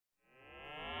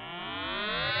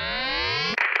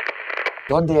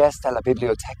¿Dónde está la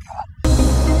biblioteca?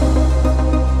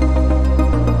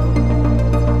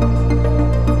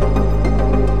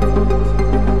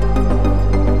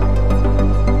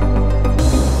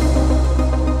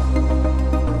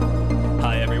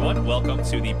 Welcome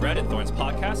to the Bread and Thorns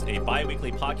podcast, a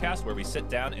bi-weekly podcast where we sit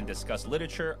down and discuss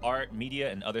literature, art, media,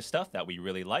 and other stuff that we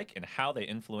really like and how they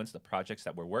influence the projects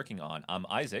that we're working on. I'm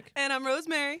Isaac. And I'm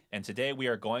Rosemary. And today we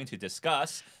are going to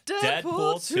discuss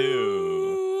Deadpool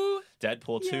 2.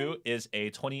 Deadpool 2 is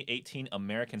a 2018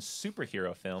 American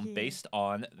superhero film based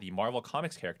on the Marvel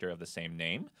Comics character of the same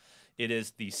name. It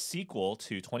is the sequel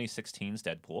to 2016's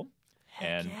Deadpool.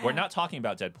 We're not talking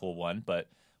about Deadpool 1, but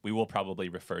we will probably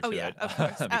refer to it. Of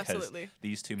course. Because Absolutely.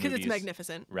 These two movies. Because it's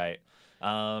magnificent. Right.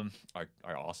 Are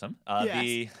awesome.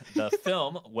 Yes. The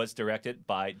film was directed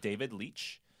by David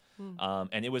Leitch.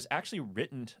 And it was actually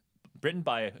written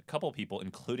by a couple people,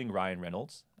 including Ryan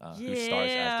Reynolds, who stars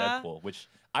as Deadpool, which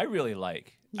I really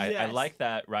like. Yes. I like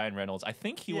that Ryan Reynolds. I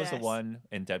think he was the one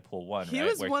in Deadpool 1, He right?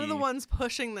 was one of the ones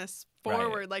pushing this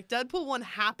forward. Right. Like, Deadpool 1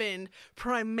 happened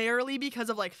primarily because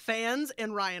of, like, fans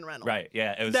and Ryan Reynolds. Right,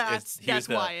 yeah. That's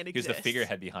why it He was exists. the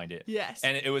figurehead behind it. Yes.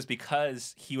 And it was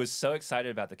because he was so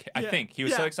excited about I think he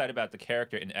was so excited about the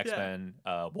character in X-Men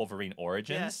Wolverine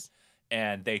Origins. Yes.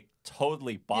 And they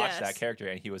totally botched that Yes. character,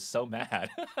 and he was so mad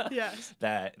Yes.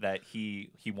 that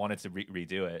he wanted to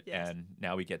redo it, Yes. and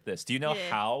now we get this. Do you know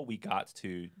how we got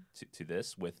to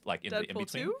this with like in Deadpool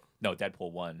between? 2? No,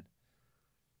 Deadpool 1.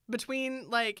 Between,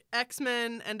 like,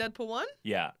 X-Men and Deadpool 1?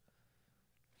 Yeah.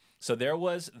 So there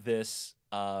was this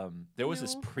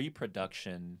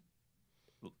pre-production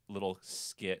little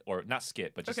skit, or not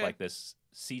skit, but just like this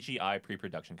CGI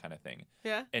pre-production kind of thing.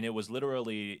 Yeah. And it was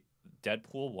literally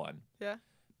Deadpool 1. Yeah.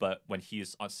 But when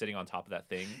he's sitting on top of that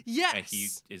thing, Yes. and he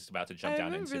is about to jump I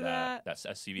down into remember that that.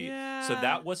 SCV. Yeah. So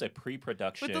that was a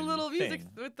pre-production With the little music,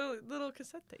 thing. with the little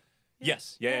cassette tape.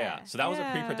 Yes, yeah. So that was a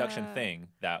pre-production Yeah. thing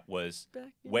that was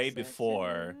Back in way the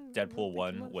before section, Deadpool with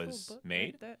 1 the was book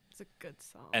made. right there. It's a good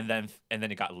song. And then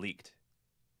it got leaked.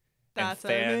 That's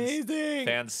and amazing.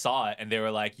 Fans saw it and they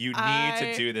were like, "You need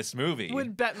to do this movie."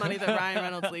 Would bet money that Ryan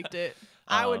Reynolds leaked it.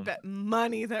 I would bet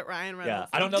money that Ryan Reynolds.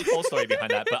 I don't know the full story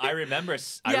behind that, but I remember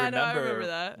I remember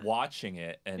that. watching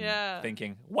it and Yeah.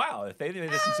 thinking, "Wow, if they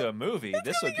did this into a movie,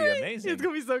 this would be amazing." It's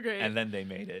gonna be so great. And then they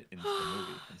made it into the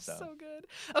movie. And so good.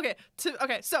 Okay,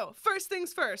 so first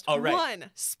things first. Oh, right.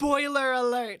 1, spoiler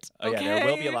alert. Oh, yeah, there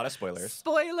will be a lot of spoilers.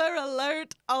 Spoiler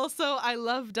alert. Also, I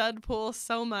love Deadpool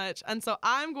so much, and so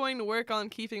I'm going to work on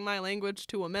keeping my language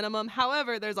to a minimum.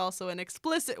 However, there's also an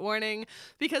explicit warning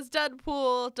because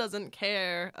Deadpool doesn't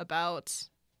care about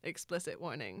explicit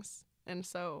warnings. And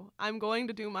so I'm going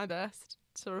to do my best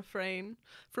to refrain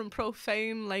from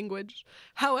profane language.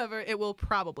 However, it will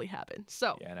probably happen.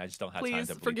 So yeah, and I just don't have time please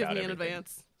to bleep forgive out me in everything.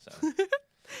 advance. So.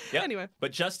 Yeah. Anyway.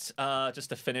 But just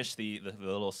to finish the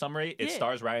little summary, it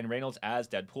stars Ryan Reynolds as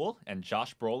Deadpool and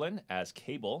Josh Brolin as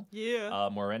Cable. Yeah.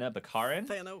 Morena Baccarin.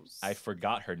 Thanos. I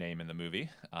forgot her name in the movie.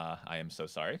 I am so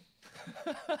sorry.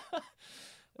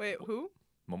 Wait, who?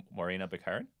 Morena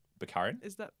Baccarin? Baccarin?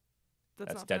 Is that...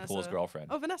 That's not Deadpool's Vanessa. girlfriend.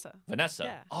 Oh, Vanessa. Vanessa.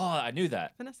 Yeah. Oh, I knew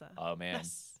that. Vanessa. Oh, man.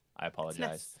 Yes. I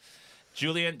apologize. It's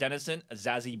Julian Dennison,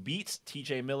 Zazie Beetz,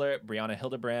 TJ Miller, Brianna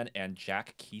Hildebrand, and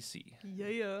Jack Kesey.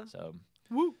 Yeah. So,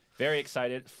 woo. Very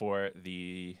excited for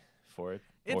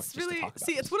It's really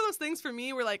it's one of those things for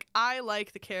me where like I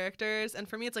like the characters, and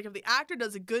for me it's like if the actor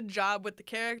does a good job with the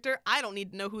character, I don't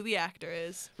need to know who the actor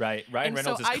is. Right. Ryan And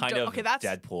Reynolds so is kind of that's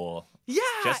Deadpool. Yeah,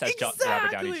 just as exactly.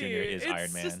 Robert Downey Jr. is it's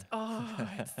Iron Man. Just,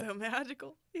 it's so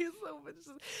magical. He's so much.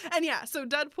 And yeah, so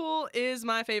Deadpool is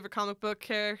my favorite comic book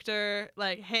character,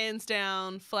 like hands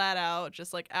down, flat out,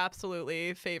 just like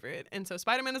absolutely favorite. And so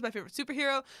Spider-Man is my favorite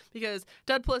superhero because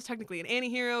Deadpool is technically an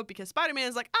anti-hero because Spider-Man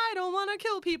is like, I don't want to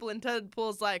kill people, and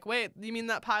Deadpool's like, wait, you mean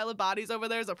that pile of bodies over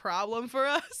there is a problem for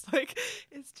us? Like,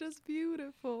 it's just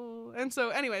beautiful. And so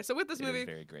anyway, so with this movie,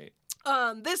 very great.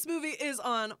 This movie is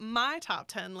on my top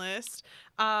 10 list.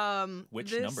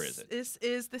 Which number is it? This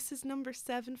is number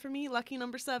 7 for me. Lucky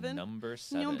number 7. Number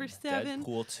 7. Number 7.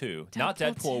 Deadpool 2. Not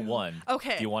Deadpool 1.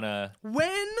 Okay. Do you want to...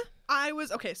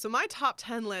 So my top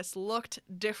 10 list looked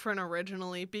different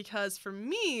originally because for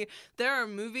me, there are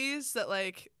movies that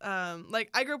like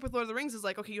I grew up with Lord of the Rings is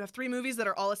like, okay, you have 3 movies that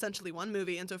are all essentially one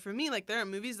movie. And so for me, like there are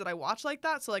movies that I watch like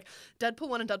that. So like Deadpool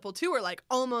 1 and Deadpool 2 are like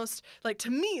almost like, to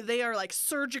me, they are like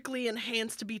surgically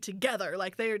enhanced to be together.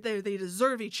 Like they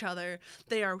deserve each other.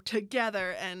 They are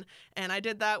together. And I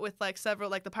did that with like several,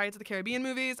 like the Pirates of the Caribbean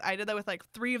movies. I did that with like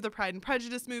 3 of the Pride and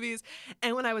Prejudice movies.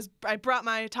 And when I brought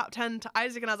my top 10 to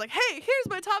Isaac and I was like, hey, here's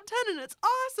my top 10 and it's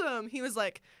awesome. He was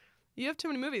like, you have too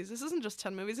many movies. This isn't just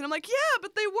 10 movies. And I'm like, yeah,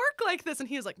 but they work like this. And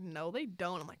he was like, no, they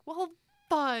don't. I'm like, well,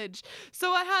 fudge.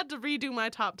 So I had to redo my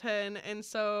top 10. And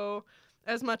so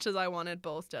as much as I wanted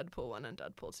both Deadpool 1 and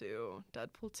Deadpool 2,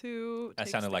 Deadpool 2 That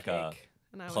takes sounded the like a cake,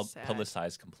 and I was sad.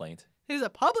 publicized complaint. It is a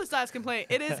publicized complaint.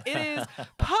 It is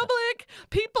public.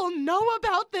 People know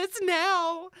about this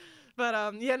now. But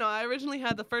I originally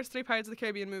had the first 3 Pirates of the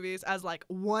Caribbean movies as like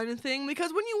one thing,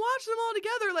 because when you watch them all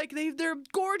together, like they're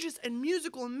gorgeous and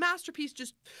musical and masterpiece.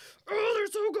 Just they're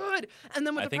so good. And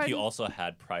then with I think you also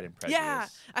had Pride and Prejudice. Yeah,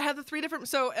 I have the 3 different.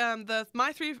 So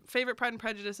my 3 favorite Pride and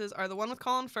Prejudices are the one with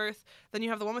Colin Firth, then you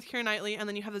have the one with Keira Knightley, and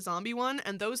then you have the zombie one.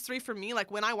 And those 3 for me,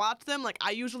 like when I watch them, like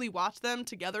I usually watch them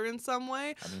together in some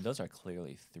way. I mean, those are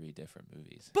clearly 3 different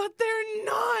movies. But they're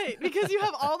not, because you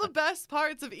have all the best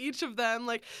parts of each of them.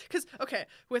 Like, because, okay,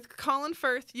 with Colin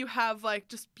Firth, you have, like,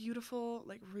 just beautiful,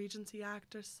 like, Regency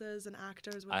actresses and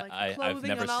actors with, like,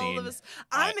 clothing on all of us.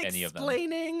 I'm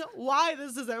explaining why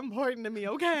this is important to me,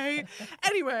 okay?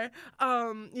 Anyway,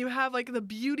 you have, like, the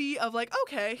beauty of, like,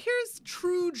 okay, here's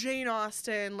true Jane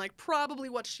Austen, like, probably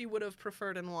what she would have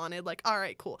preferred and wanted. Like, all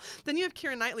right, cool. Then you have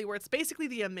Keira Knightley, where it's basically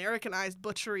the Americanized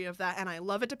butchery of that, and I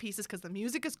love it to pieces because the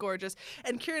music is gorgeous.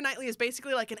 And Keira Knightley is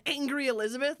basically like an angry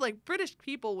Elizabeth. Like, British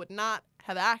people would not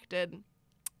have acted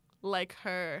like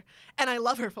her, and I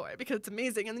love her for it because it's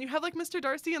amazing. And then you have like Mr.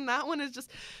 Darcy, and that one is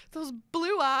just those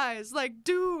blue eyes. Like,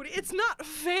 dude, it's not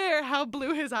fair how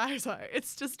blue his eyes are.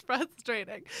 It's just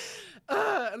frustrating.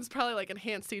 And it's probably like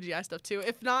enhanced CGI stuff too.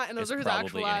 If not, and those are his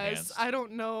actual eyes, I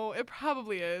don't know. It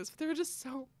probably is. But they're just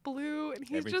so blue, and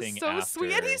he's just so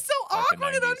sweet, and he's so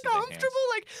awkward and uncomfortable.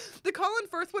 Like the Colin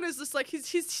Firth one is just like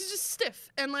he's just stiff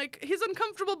and like he's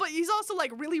uncomfortable, but he's also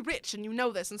like really rich, and you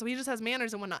know this, and so he just has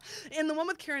manners and whatnot. And the one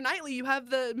with Keira Knightley, you have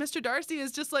the Mr. Darcy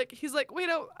is just like he's like, wait,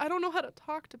 I don't know how to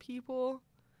talk to people.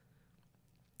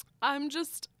 I'm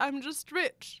just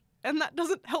rich. And that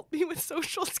doesn't help me with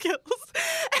social skills.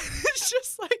 It's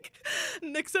just like,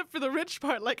 except for the rich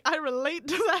part, like I relate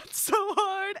to that so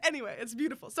hard. Anyway, it's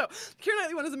beautiful. So Keira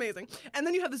Knightley one is amazing. And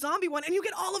then you have the zombie one, and you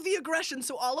get all of the aggression.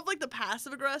 So all of like the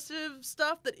passive aggressive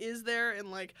stuff that is there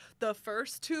in like the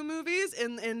first 2 movies,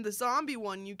 in the zombie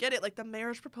one, you get it. Like the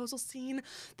marriage proposal scene,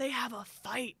 they have a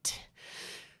fight.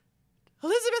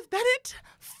 Elizabeth Bennet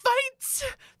fights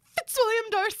Fitzwilliam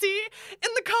Darcy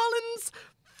in the Collins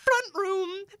front room,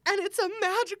 and it's a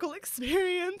magical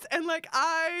experience. And like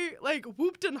I like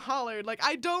whooped and hollered. Like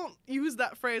I don't use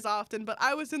that phrase often, but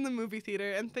I was in the movie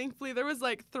theater, and thankfully there was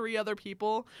like 3 other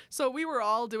people, so we were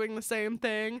all doing the same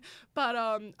thing. But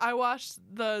I watched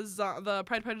the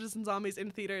Pride, Prejudice, and Zombies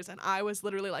in theaters, and I was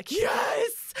literally like,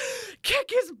 yes, kick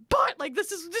his butt. Like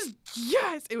this is just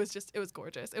yes. It was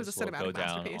gorgeous. It was a cinematic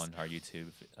masterpiece. Go down on our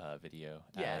YouTube video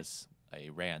as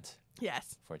a rant.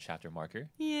 Yes. For a chapter marker.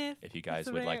 Yes. If you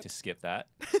guys would like to skip that,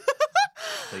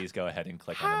 please go ahead and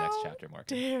click on the next chapter marker.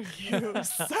 Dare you,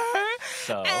 sir?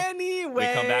 So anyway,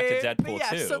 we come back to Deadpool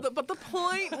 2. So but the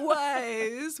point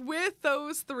was with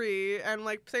those 3, and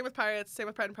like same with Pirates, same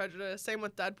with Pride and Prejudice, same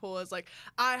with Deadpool, is like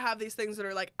I have these things that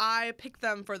are like I pick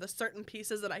them for the certain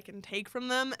pieces that I can take from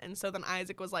them. And so then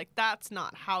Isaac was like, that's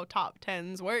not how top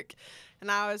 10s work. And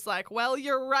I was like, well,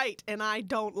 you're right, and I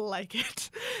don't like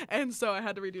it. And so I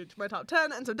had to redo it to my top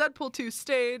 10. And so Deadpool 2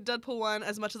 stayed. Deadpool 1,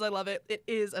 as much as I love it, it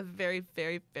is a very,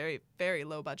 very, very, very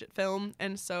low-budget film.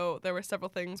 And so there were several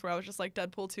things where I was just like,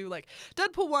 Deadpool 2, like,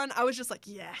 Deadpool 1, I was just like,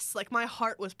 yes. Like, my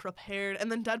heart was prepared.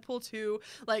 And then Deadpool 2,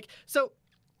 like, so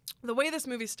the way this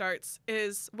movie starts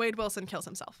is Wade Wilson kills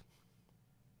himself.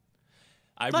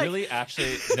 I really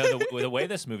actually no. The way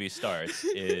this movie starts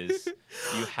is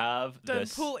you have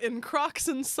Deadpool in Crocs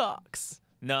and socks.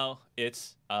 No,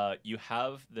 it's you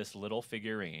have this little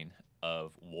figurine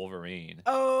of Wolverine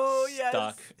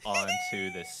stuck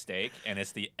onto this stake, and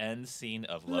it's the end scene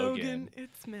of Logan.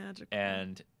 It's magical.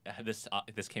 And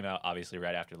this came out obviously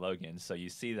right after Logan, so you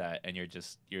see that, and you're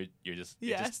just it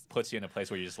just puts you in a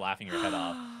place where you're just laughing your head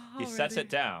off. He sets it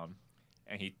down.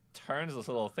 And he turns this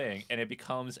little thing, and it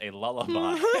becomes a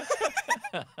lullaby.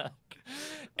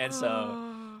 And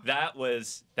so that's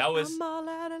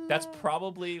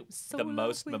probably the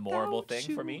most memorable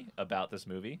thing for me about this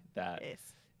movie. That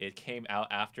it came out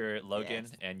after Logan,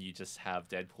 and you just have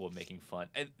Deadpool making fun.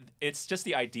 And it's just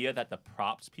the idea that the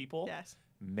props people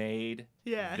made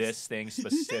this thing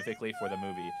specifically for the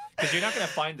movie, because you're not going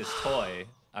to find this toy.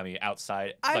 I mean,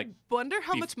 outside. I wonder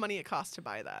how much money it cost to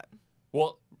buy that.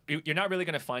 Well, you're not really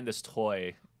going to find this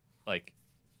toy, like,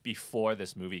 before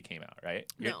this movie came out, right?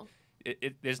 No.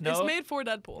 There's no... It's made for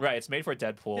Deadpool. Right, it's made for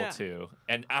Deadpool, too.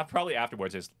 And probably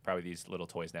afterwards, there's probably these little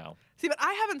toys now. See, but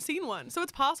I haven't seen one, so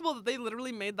it's possible that they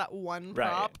literally made that one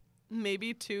prop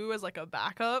maybe 2 as like a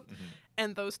backup, Mhm.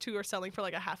 and those 2 are selling for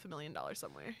like $500,000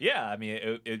 somewhere. Yeah, I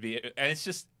mean, it'd be, and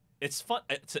it's fun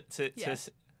Yes.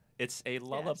 it's a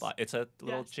lullaby. Yes. It's a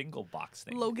little Yes. jingle box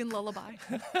thing. Logan lullaby.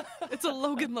 It's a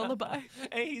Logan lullaby.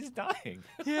 Hey, he's dying.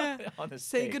 Yeah. On the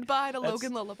Say stage. goodbye to That's-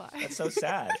 Logan lullaby. That's so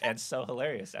sad and so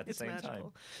hilarious at the It's same magical.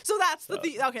 time. So that's the So-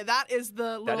 thing. Okay, that is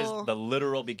the That little. is the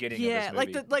literal beginning yeah, of this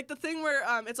movie. like the thing where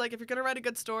it's like if you're gonna write a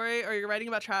good story or you're writing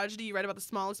about tragedy, you write about the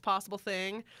smallest possible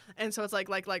thing, and so it's like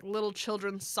little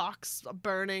children's socks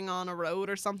burning on a road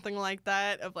or something like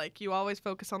that. Of like you always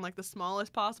focus on like the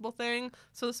smallest possible thing.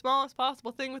 So the smallest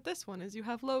possible thing with this one is you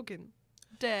have Logan,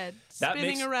 dead, That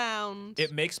spinning makes- around.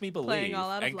 It makes me believe, All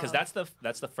Out of because Love.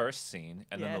 that's the first scene,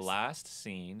 and then the Yes. last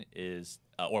scene is,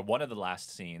 or one of the last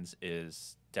scenes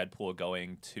is Deadpool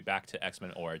going back to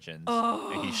X-Men Origins,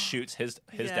 and he Oh, shoots his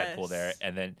Deadpool there, yes.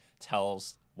 and then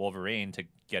tells Wolverine to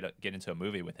get into a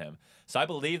movie with him. So I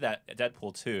believe that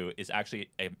Deadpool 2 is actually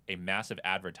a massive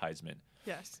advertisement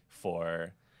Yes.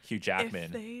 for Hugh If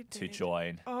Jackman they to did.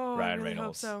 join Oh, I Ryan really hope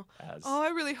Reynolds so. as. Oh, I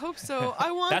really hope so.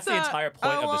 I want That's the that. entire point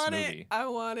I of this want movie. It. I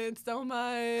want it so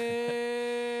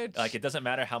much. Like, it doesn't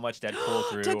matter how much Deadpool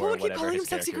grew Deadpool or would keep whatever calling his him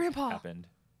Sexy character Grandpa. happened.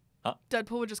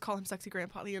 Deadpool would just call him Sexy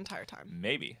Grandpa the entire time.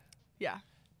 Maybe. Yeah.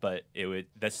 But it would.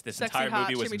 This Sexy, entire hot,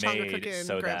 movie was chimichanga made cooking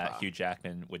so grandpa. that Hugh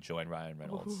Jackman would join Ryan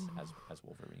Reynolds Ooh. as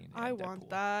Wolverine. I and want Deadpool.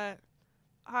 that.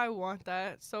 I want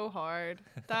that so hard.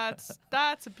 That's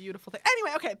a beautiful thing.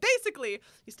 Anyway, okay, basically,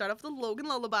 you start off with the Logan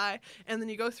lullaby, and then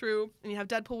you go through, and you have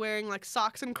Deadpool wearing like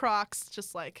socks and Crocs,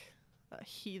 just like a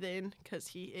heathen, because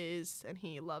he is, and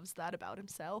he loves that about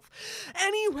himself.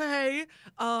 Anyway,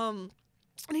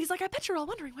 and he's like, I bet you're all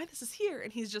wondering why this is here,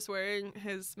 and he's just wearing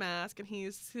his mask, and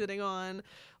he's sitting on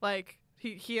like.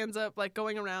 He ends up like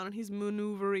going around and he's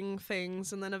maneuvering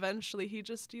things, and then eventually he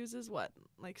just uses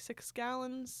like 6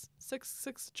 gallons,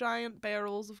 six giant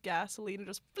barrels of gasoline, and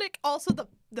just flick. Also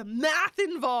the math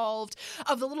involved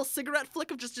of the little cigarette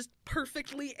flick of just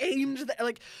perfectly aimed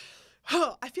like.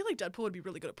 I feel like Deadpool would be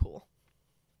really good at pool.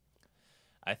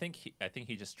 I think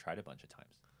he just tried a bunch of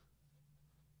times.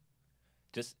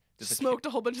 Just Smoked a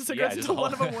whole bunch of cigarettes until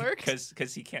one of them worked.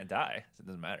 Because he can't die, so it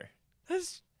doesn't matter.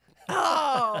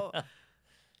 Oh.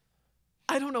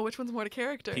 I don't know which one's more to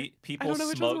character. People don't know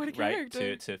which one's more smoke to right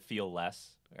character. to feel less,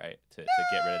 right, to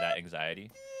get rid of that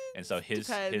anxiety, and so his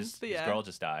Depends, but yeah. girl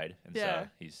just died, and Yeah. so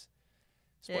he's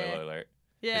spoiler Yeah. alert.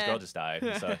 Yeah. His girl just died,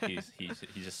 and so he's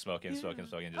just smoking, just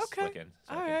Okay. flicking,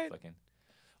 Alright. flicking.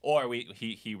 Or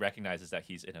he recognizes that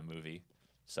he's in a movie,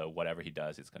 so whatever he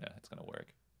does, it's gonna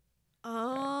work.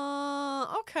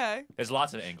 Okay. There's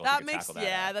lots of angles. That you can makes tackle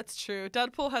that at. that's true.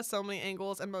 Deadpool has so many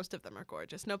angles, and most of them are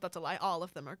gorgeous. Nope, that's a lie. All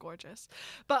of them are gorgeous.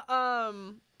 But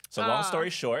So long story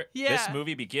short, this yeah.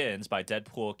 movie begins by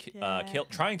Deadpool Yeah.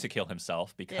 trying to kill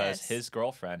himself because Yes. his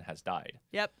girlfriend has died.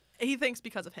 Yep, he thinks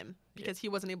because of him, because he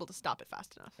wasn't able to stop it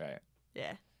fast enough. Right.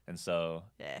 Yeah, And so,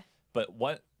 yeah. but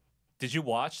what did you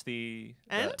watch the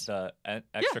End? extra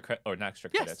or not extra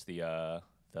Yes. credits,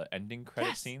 the ending credit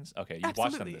Yes. scenes? Okay, you watched them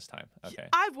Absolutely. this time. Okay.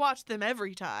 I've watched them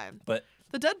every time. But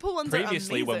The Deadpool ones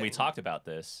previously are when we amazing. talked about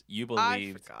this, you I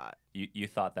believed forgot. you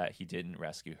thought that he didn't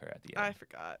rescue her at the end. I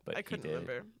forgot. But I he couldn't did.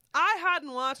 remember. I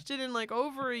hadn't watched it in like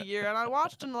over a year, and I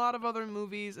watched in a lot of other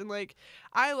movies, and like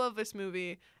I love this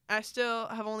movie. I still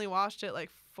have only watched it like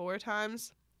 4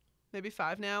 times, maybe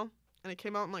 5 now, and it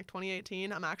came out in like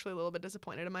 2018. I'm actually a little bit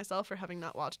disappointed in myself for having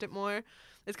not watched it more.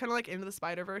 It's kind of like Into the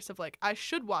Spider-Verse of like I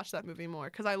should watch that movie more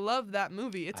because I love that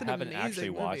movie. It's I an haven't amazing actually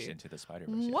movie. watched Into the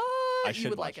Spider-Verse yet. What? I should you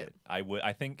would watch like it. I would.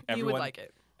 I think You everyone would like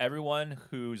it. everyone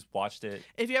who's watched it.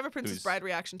 If you have a Princess who's- Bride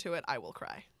reaction to it, I will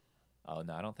cry. Oh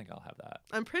no, I don't think I'll have that.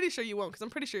 I'm pretty sure you won't because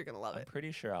I'm pretty sure you're gonna love I'm it.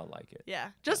 pretty sure I'll like it.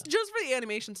 Yeah, just for the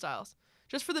animation styles,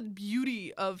 just for the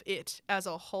beauty of it as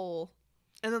a whole,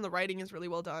 and then the writing is really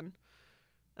well done,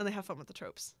 and they have fun with the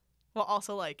tropes, while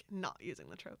also like not using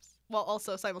the tropes, while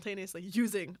also simultaneously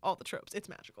using all the tropes. It's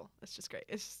magical. It's just great.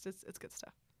 It's good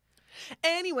stuff.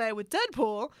 Anyway, with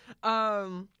Deadpool,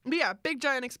 but yeah, big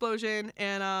giant explosion,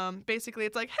 and basically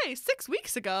it's like, hey, 6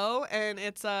 weeks ago, and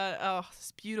it's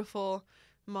this beautiful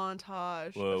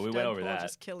montage. Whoa, of we went over Deadpool that.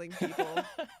 just killing people.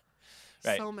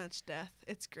 Right. So much death.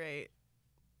 It's great.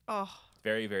 Oh.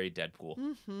 Very, very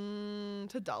Deadpool.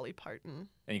 To Dolly Parton.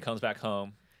 And he comes back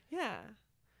home Yeah.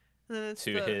 And then it's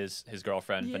to the, his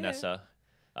girlfriend Yeah. Vanessa.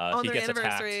 on He their gets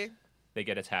anniversary. attacked. They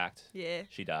get attacked. Yeah.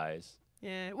 She dies.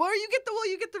 Yeah. Well, you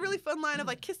get the really fun line of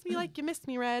like, "Kiss me like you missed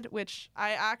me, Red," which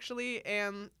I actually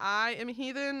am. I am a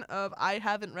heathen of. I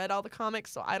haven't read all the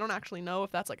comics, so I don't actually know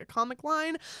if that's like a comic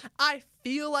line. I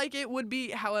feel like it would be.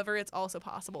 However, it's also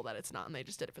possible that it's not, and they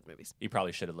just did it for the movies. You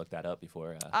probably should have looked that up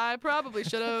before. I probably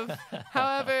should have.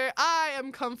 However, I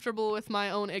am comfortable with my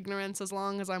own ignorance as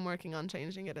long as I'm working on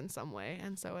changing it in some way,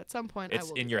 and so at some point, It's I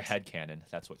will. in do your this. head canon.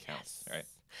 That's what counts, right?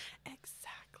 Exactly.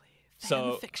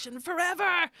 So- Fan fiction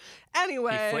forever.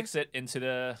 Anyway. He flicks it into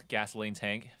the gasoline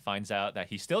tank, finds out that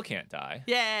he still can't die.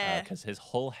 Yeah. Because his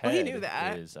whole Well, he head knew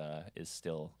that. is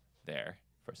still there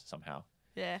for somehow.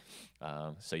 Yeah.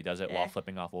 So he does it Yeah. while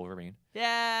flipping off Wolverine.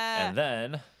 Yeah. And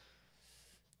then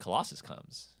Colossus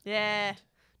comes. Yeah. And-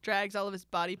 Drags all of his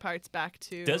body parts back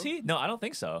to. Does he? No, I don't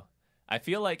think so. I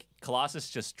feel like Colossus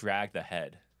just dragged the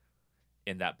head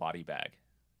in that body bag.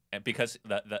 And because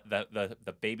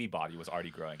the baby body was already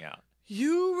growing out.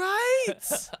 You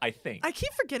right. I think. I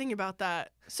keep forgetting about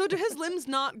that. So do his limbs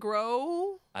not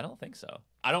grow? I don't think so.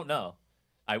 I don't know.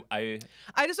 I I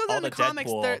just know that All in the the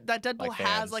comics Deadpool, that Deadpool like, has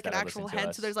fans like an that are actual listening to head.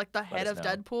 us, So there's like the let head us of know.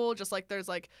 Deadpool, just like there's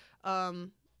like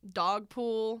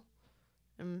Dogpool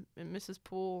and Mrs.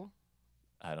 Pool.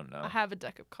 I don't know. I have a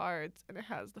deck of cards and it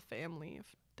has the family of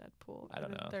Deadpool. I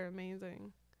don't and know. They're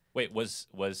amazing. Wait, was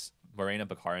Morena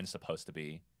Baccarin supposed to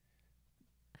be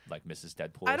like Mrs.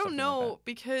 Deadpool? I or don't something know Like that?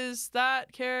 because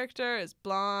that character is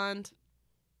blonde.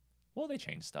 Well, they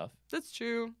changed stuff. That's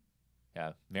true.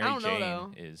 Yeah, Mary don't know, Jane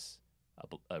though. is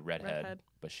a redhead, Redhead.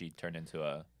 but she turned into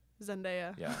a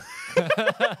Zendaya. yeah.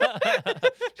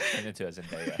 She turned into a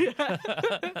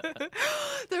Zendaya.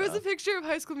 There was a picture of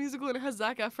High School Musical and it has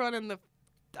Zac Efron and the.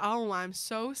 Oh, I'm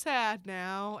so sad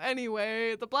now.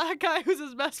 Anyway, the black guy who's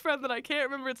his best friend that I can't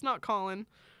remember. It's not Colin.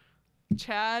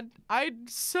 Chad. I'm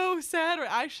so sad.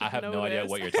 I should I have know no idea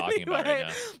this. what you're talking about right Anyway,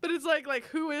 now. But it's like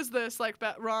who is this? Like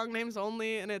wrong names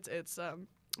only, and it's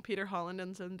Peter Holland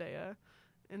and Zendaya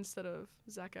instead of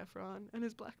Zac Efron and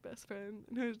his black best friend.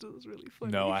 And it was really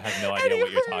funny. No, I have no idea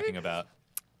what you're Anyway, talking about.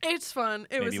 It's fun.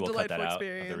 It was Maybe a we'll cut delightful that out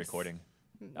experience. of the recording.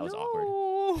 That was awkward.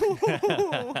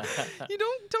 You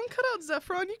don't cut out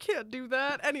Zephron. You can't do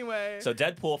that. Anyway. So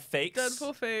Deadpool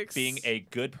fakes being a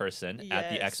good person at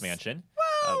the Yes. X Mansion.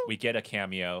 Well, We get a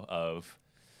cameo of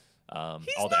all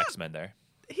the not- X-Men there.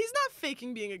 he's not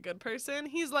faking being a good person.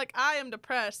 He's like, I am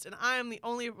depressed and I am the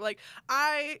only, like,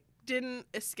 I didn't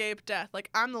escape death. Like,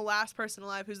 I'm the last person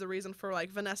alive who's the reason for,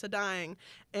 like, Vanessa dying,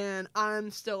 and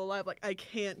I'm still alive. Like, I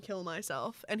can't kill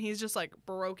myself. And he's just, like,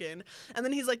 broken. And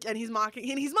then he's like, and he's mocking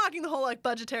the whole, like,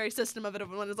 budgetary system of it.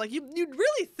 Everyone is like, you'd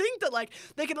really think that, like,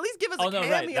 they could at least give us Oh a no,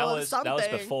 cameo right. That of was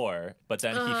something. before, but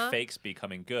then Uh-huh. he fakes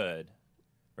becoming good,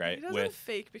 right? He doesn't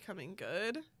fake becoming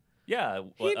good. Yeah,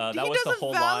 He that he was does the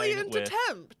whole a valiant line with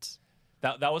attempt.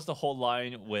 that was the whole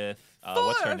line with 4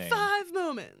 what's her or name? 5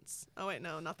 moments. Oh wait,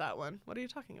 no, not that one. What are you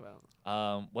talking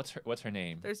about? What's her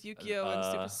name? There's Yukio and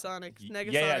Supersonic,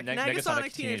 Negasonic, Yeah,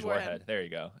 Negasonic Teenage Warhead. There you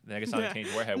go, Negasonic Yeah.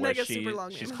 Teenage Warhead, where Nega super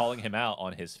long she's name. calling him out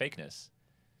on his fakeness.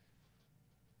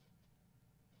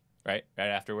 Right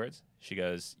afterwards, she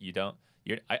goes,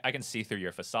 I can see through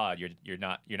your facade. You're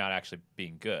not actually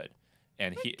being good.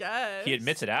 And he guess.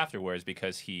 admits it afterwards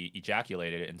because he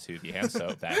ejaculated into the hand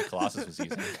soap that Colossus was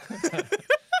using.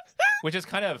 Which is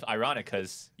kind of ironic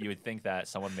because you would think that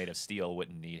someone made of steel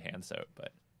wouldn't need hand soap,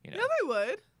 but you know. Yeah, they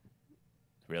would.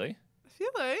 Really? I feel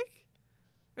like.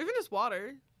 Or even just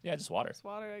water. Yeah, just water. Just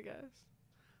water, I guess.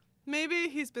 Maybe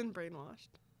he's been brainwashed.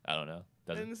 I don't know.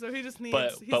 Doesn't. And so he just needs.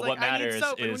 But he's what like, I need matters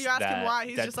soap. And when is you ask that him why,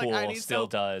 he's Deadpool just like, I need still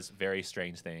soap. does very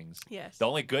strange things. Yes. The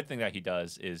only good thing that he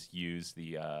does is use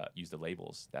the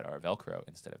labels that are Velcro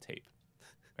instead of tape,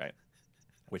 right?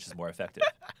 Which is more effective.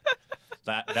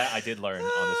 that I did learn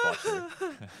on this watch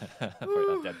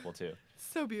through of Deadpool 2.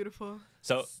 So beautiful.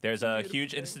 So there's a beautiful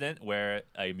huge thing. incident where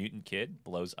a mutant kid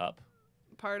blows up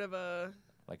Part of a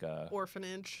like a.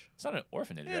 orphanage. It's not an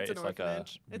orphanage, right? It's an like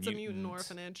orphanage. a It's a mutant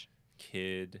orphanage.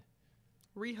 kid,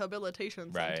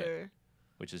 Rehabilitation Right. center.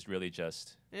 which is really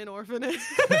just An orphanage.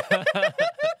 well,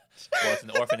 it's an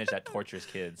orphanage that tortures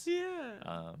kids.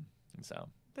 Yeah. And so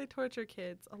They torture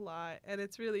kids a lot, and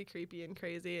it's really creepy and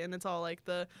crazy, and it's all like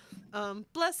the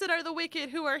blessed are the wicked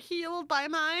who are healed by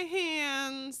my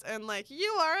hands, and like, you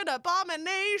are an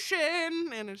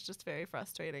abomination, and it's just very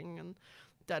frustrating, and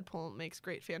Deadpool makes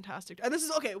great, fantastic, and this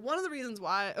is, okay, one of the reasons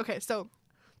why, okay, so,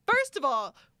 first of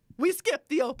all, we skipped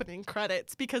the opening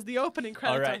credits, because the opening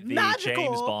credits all right, are the magical.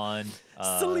 James Bond.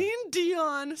 Celine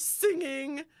Dion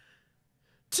singing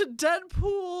to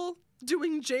Deadpool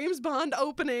doing James Bond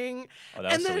opening. Oh,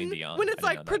 that was and then Celine Dion. when I it's didn't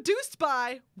like know that. produced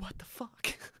by what the fuck?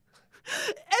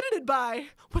 Edited by,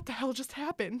 what the hell just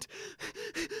happened?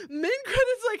 Main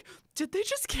credits, like, did they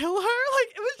just kill her?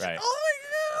 Like, it was Right. just, oh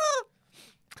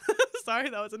my god. Sorry,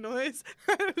 that was a noise.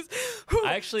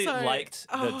 I actually Sorry. liked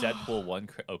the Oh. Deadpool 1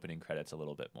 opening credits a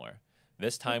little bit more.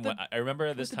 This time, the- when I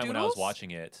remember this the time when I was doodles?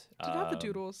 watching it. Did it have the um,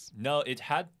 doodles? No, it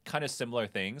had kind of similar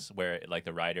things where like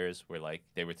the writers were like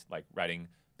they were like writing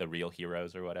the real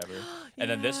heroes or whatever. And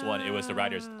then this one, it was the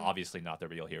writers Yeah. obviously not the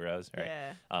real heroes, right?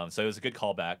 Yeah. So it was a good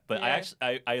callback. But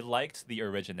Yeah. I liked the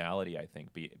originality, I think,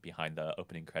 behind the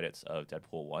opening credits of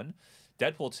Deadpool 1.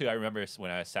 Deadpool 2, I remember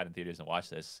when I sat in theaters and watched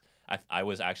this, I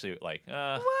was actually like,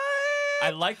 What? I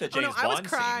like the James oh, no, Bond I was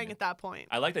crying scene. at that point.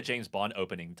 I like the James Bond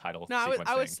opening title No, sequence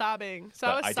I was thing. sobbing. So But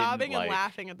I I was didn't sobbing and like-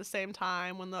 laughing at the same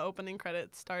time when the opening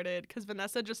credits started because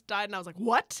Vanessa just died and I was like,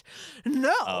 "What?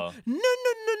 No, Oh. no,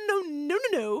 no, no, no, no,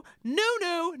 no,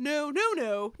 no, no, no, no,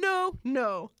 no, no,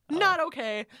 no, not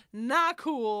okay, not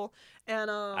cool."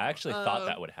 And I actually thought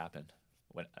that would happen.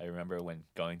 When I remember when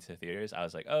going to theaters, I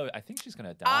was like, "Oh, I think she's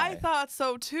gonna die." I thought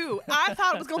so too. I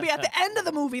thought it was gonna be at the end of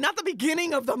the movie, not the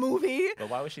beginning of the movie. But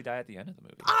why would she die at the end of the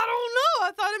movie? I don't know.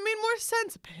 I thought it made more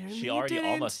sense. Apparently, She it already didn't.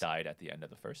 almost died at the end of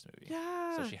the first movie.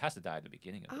 Yeah. So she has to die at the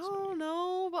beginning of this Oh movie.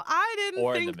 no, but I didn't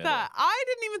Or in the think middle. that. I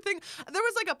didn't even think there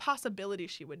was like a possibility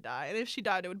she would die, and if she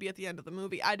died, it would be at the end of the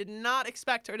movie. I did not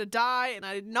expect her to die, and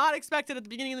I did not expect it at the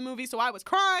beginning of the movie. So I was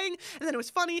crying, and then it was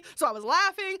funny, so I was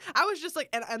laughing. I was just like,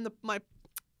 and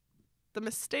the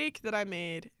mistake that I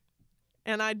made,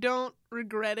 and I don't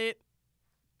regret it,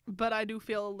 but I do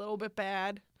feel a little bit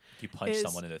bad. You punched Is-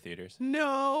 someone in the theaters.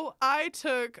 No, I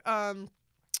took a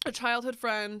childhood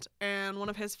friend and one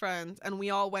of his friends, and we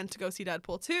all went to go see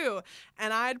Deadpool 2.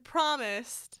 And I'd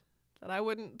promised that I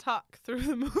wouldn't talk through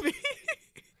the movie.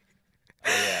 Oh,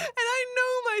 yeah. And I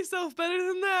know myself better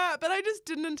than that, but I just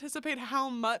didn't anticipate how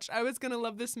much I was gonna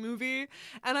love this movie,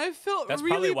 and I felt That's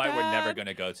really probably why bad. we're never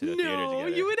gonna go to the theater No, together.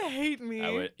 you would hate me. I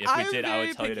would, if I'm we did, I would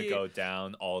very tell you to picky. go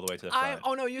down all the way to the front.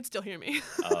 Oh no, you'd still hear me.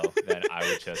 Oh, then I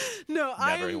would just. No,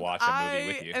 never watch a movie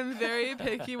with you. I am very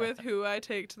picky with who I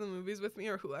take to the movies with me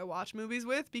or who I watch movies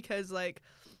with because, like,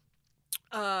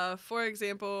 for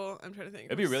example, I'm trying to think.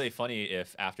 It'd be really funny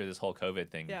if after this whole COVID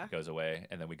thing Yeah. goes away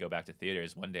and then we go back to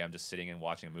theaters, one day I'm just sitting and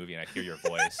watching a movie and I hear your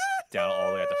voice down all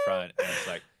the way at the front and it's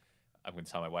like, I'm gonna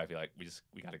tell my wife, like,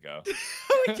 we gotta go.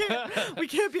 we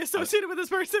can't be associated with this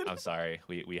person. I'm sorry,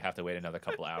 we have to wait another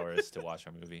couple hours to watch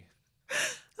our movie.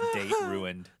 Date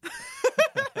ruined.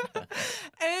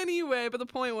 Anyway, but the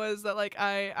point was that, like,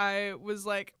 I was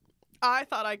like, I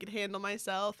thought I could handle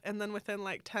myself, and then within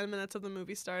like 10 minutes of the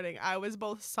movie starting, I was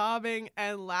both sobbing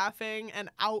and laughing and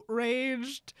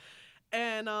outraged.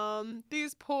 And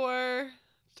these poor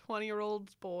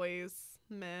 20-year-old boys,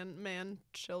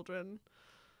 children.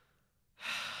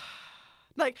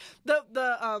 Like Did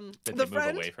the they move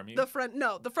friend, away from you? the friend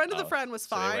of the Oh, friend was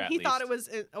so they were fine. at He thought it least-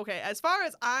 was okay. As far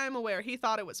as I'm aware, he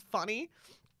thought it was funny.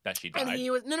 That she died. And he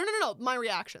was no. My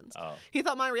reactions. Oh. He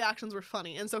thought my reactions were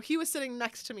funny, and so he was sitting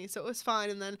next to me, so it was fine.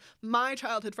 And then my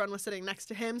childhood friend was sitting next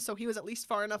to him, so he was at least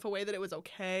far enough away that it was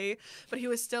okay. But he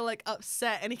was still like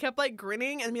upset, and he kept like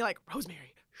grinning and me like,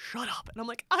 Rosemary, shut up. And I'm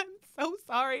like, I'm so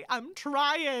sorry. I'm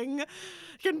trying. I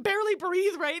can barely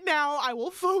breathe right now. I will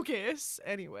focus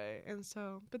anyway. And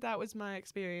so, but that was my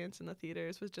experience in the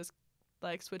theaters. Was just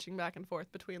like switching back and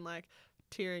forth between like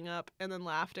tearing up and then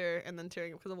laughter and then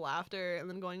tearing up because of laughter and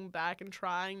then going back and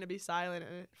trying to be silent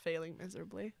and failing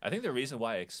miserably. I think the reason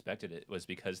why I expected it was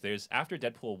because after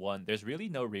Deadpool 1, there's really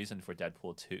no reason for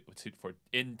Deadpool 2 for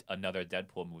in another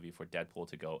Deadpool movie for Deadpool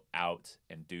to go out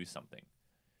and do something.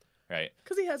 Right?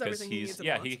 Because he has Because everything he needs. and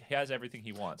yeah, wants. he has everything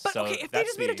he wants. But so okay, if they that's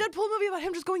just made a Deadpool movie about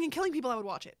him just going and killing people, I would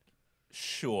watch it.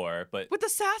 Sure, but With the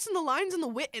sass and the lines and the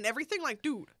wit and everything, like,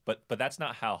 dude. but that's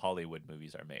not how Hollywood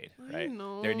movies are made, I right?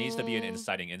 know. There needs to be an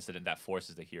inciting incident that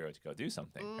forces the hero to go do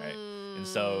something, right? And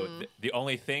so Mm. the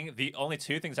only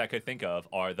two things I could think of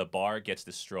are the bar gets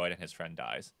destroyed and his friend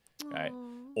dies, right?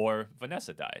 Aw. Or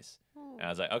Vanessa dies. Aw. And I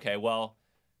was like, okay, well,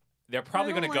 they're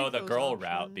probably going don't to go like the those girl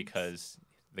route options. because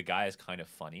the guy is kind of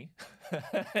funny.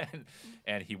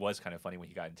 and he was kind of funny when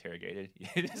he got interrogated.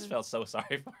 You just felt so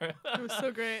sorry for him. It was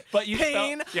so great. But you felt-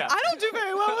 pain. yeah. I don't do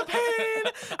very well with pain.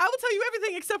 I will tell you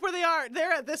everything except where they are.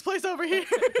 They're at this place over here.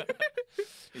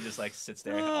 He just like sits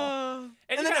there and all. Uh,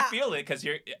 And you then kind I- of feel it because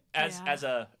you're Yeah.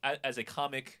 as a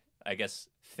comic, I guess,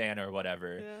 fan or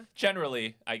whatever. Yeah.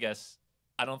 Generally, I guess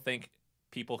I don't think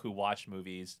people who watch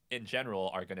movies in general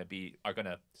are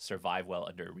gonna survive well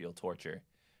under real torture.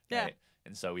 Yeah. Right?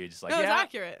 And so we just like, No, it's yeah,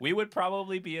 accurate. we would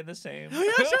probably be in the same. Oh,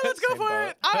 yeah, sure, let's go same for boat.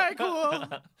 it. All right,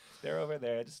 cool. They're over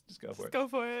there. Just go for Let's it. go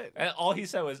for it. And all he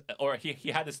said was, or he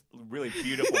had this really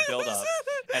beautiful build up,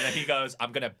 And then he goes,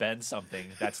 I'm going to bend something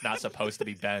that's not supposed to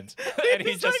be bent. And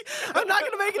he He's just. like, I'm not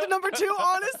gonna make it to number 2.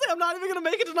 Honestly, I'm not even gonna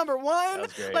make it to number 1. That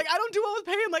was great. Like, I don't do well with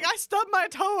pain. Like, I stubbed my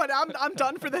toe and I'm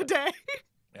done for the day.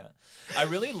 Yeah. I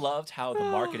really loved how the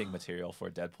marketing material for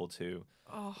Deadpool 2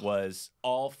 was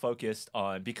all focused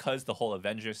on, because the whole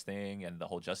Avengers thing and the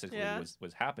whole Justice League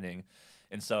was happening.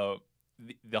 And so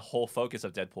the whole focus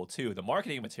of Deadpool 2, the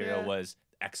marketing material was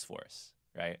X-Force,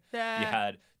 right? Yeah. You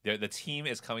had the team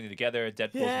is coming together,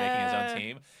 Deadpool's making his own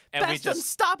team. And Best we just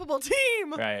unstoppable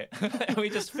team. right. And we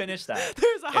just finished that.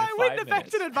 There's a in high wind 5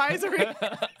 effect and advisory.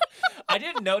 I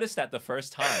didn't notice that the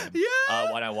first time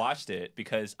Yeah. when I watched it,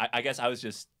 because I guess I was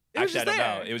just It was actually just I don't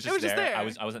there. know. It was It just was just there.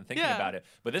 there. I wasn't thinking Yeah. about it.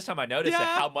 But this time I noticed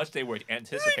Yeah. how much they were They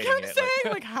anticipating kept it.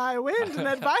 saying like high wind and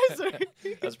advisory.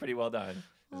 That was pretty well done.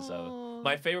 And so Aw.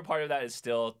 my favorite part of that is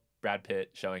still Brad Pitt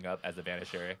showing up as the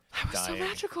Vanisher. That was so dying.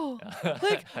 magical. Yeah.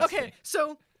 Like, That's okay, funny.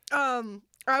 so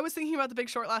I was thinking about The Big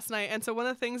Short last night, and so one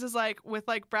of the things is like with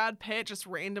like Brad Pitt just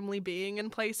randomly being in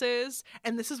places,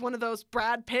 and this is one of those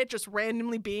Brad Pitt just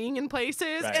randomly being in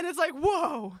places, Right. and it's like,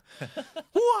 whoa,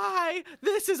 why?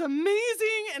 This is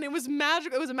amazing, and it was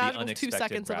magical. It was a magical 2 unexpected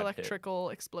seconds of Brad Pitt. electrical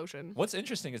explosion. What's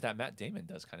interesting is that Matt Damon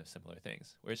does kind of similar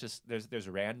things, where it's just there's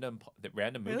random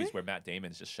movies Really? where Matt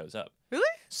Damon just shows up. Really?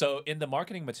 So in the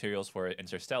marketing materials for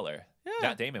Interstellar, Yeah.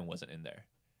 Matt Damon wasn't in there.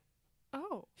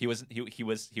 Oh. He was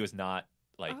not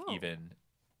like Oh. even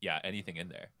anything in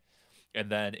there. And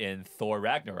then in Thor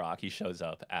Ragnarok, he shows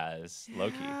up as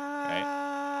Loki,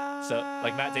 right? So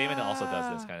like Matt Damon also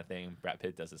does this kind of thing. Brad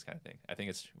Pitt does this kind of thing. I think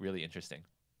it's really interesting.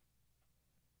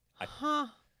 Huh.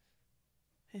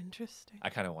 Interesting. I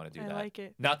kind of want to do I that. like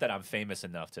it. Not that I'm famous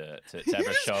enough to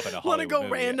ever show up in a Want Hollywood to go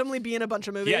movie. randomly be in a bunch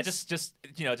of movies? Yeah, just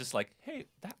just like, hey,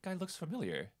 that guy looks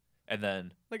familiar. And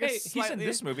then Like hey, a he's in slightly-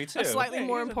 this movie too. a slightly Hey,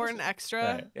 more he's in this important one. extra.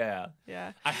 Right, yeah.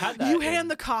 Yeah. I had that. You in- hand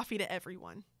the coffee to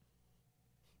everyone.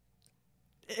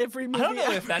 Every I movie. don't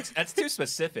know if ever. that's too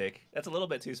specific. That's a little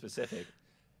bit too specific.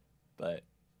 But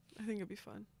I think it'd be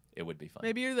fun. it would be fun.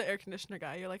 Maybe you're the air conditioner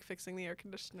guy. You're like fixing the air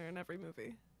conditioner in every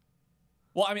movie.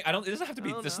 Well, I mean, it doesn't have to be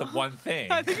I don't just the know. one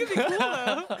thing. I think it'd be cool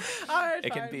though. All right,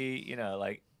 It can fine. be,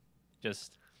 like,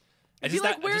 just. It'd It's be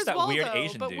just like, that, just that "Where's weird Waldo?"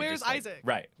 Asian But dude. where's just like- Isaac?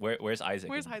 Right. Where's Isaac?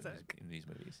 Where's in, Isaac? in these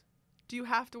movies? Do you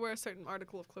have to wear a certain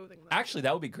article of clothing? Though? Actually,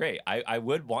 that would be great. I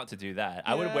would want to do that.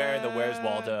 I would wear the Where's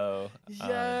Waldo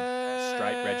striped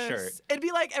red shirt. Yes. It'd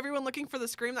be like everyone looking for the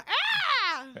scream. Like,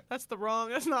 ah! That's the wrong.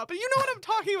 That's not. But you know what I'm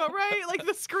talking about, right? Like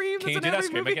the scream. Can that's you in do that every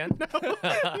scream movie. again?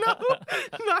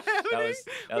 No, not happening. That was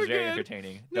We're very good.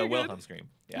 entertaining. You're The good. Wilhelm scream.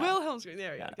 Yeah. Wilhelm scream.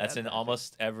 There we Yeah, go. that's in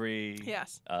almost every.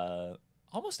 Yes.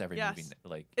 Almost every Yes. movie.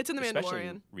 Like It's in The especially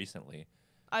Mandalorian. recently.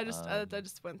 I just I Um,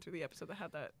 just went through the episode that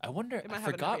had that. I wonder. It might I have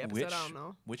it in forgot every episode, I don't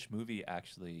know. which movie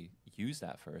actually used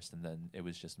that first, and then it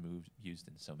was just used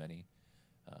in so many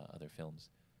other films.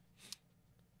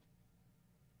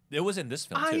 It was in this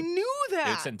film I too. knew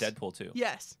that. It's in Deadpool too.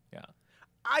 Yes. Yeah.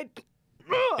 It's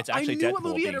It's actually I knew Deadpool what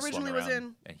movie being it originally swung was around,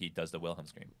 in. and he does the Wilhelm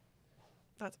scream.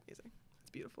 That's amazing.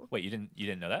 It's beautiful. Wait, you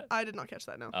didn't know that? I did not catch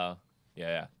that. No. Oh,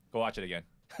 yeah. Go watch it again.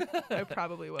 I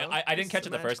probably will. I didn't This catch is it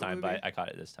a the first magical time, movie. but I caught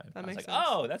it this time. That I was makes like, sense.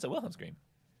 oh, that's a Wilhelm scream.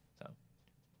 So, can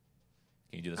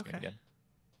you do the scream Okay. again?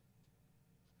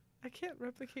 I can't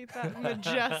replicate that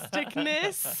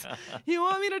majesticness. You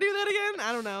want me to do that again?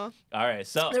 I don't know. All right,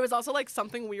 so There was also like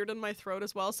something weird in my throat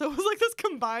as well, so it was like this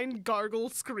combined gargle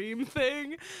scream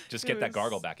thing. just it get that was-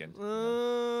 gargle back in.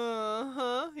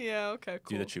 Yeah. Okay.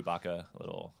 Cool. Do the Chewbacca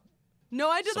little. No,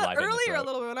 I did that saliva in the earlier a throat.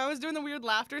 little bit when I was doing the weird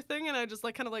laughter thing, and I just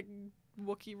like kind of like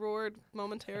Wookiee roared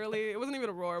momentarily. It wasn't even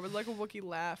a roar; it was like a Wookiee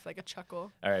laugh, like a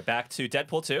chuckle. All right, back to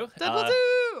Deadpool 2. Deadpool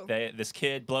 2. This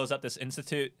kid blows up this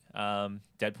institute.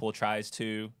 Deadpool tries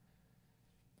to,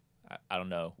 I don't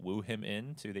know, woo him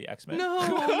into the X-Men.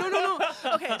 No.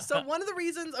 Okay, so one of the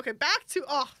reasons. Okay, back to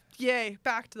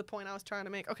back to the point I was trying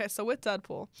to make. Okay, so with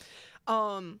Deadpool,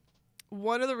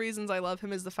 one of the reasons I love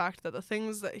him is the fact that the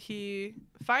things that he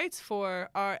fights for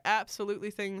are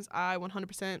absolutely things I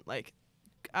 100% like.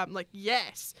 I'm like,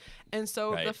 yes. And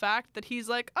so Right. the fact that he's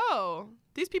like, oh,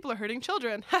 these people are hurting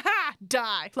children. Haha,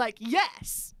 die. Like,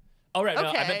 yes. Oh, right. No, I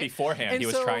Okay. meant beforehand. And He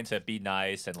was so trying to be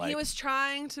nice and like he was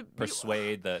trying to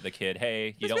persuade the kid,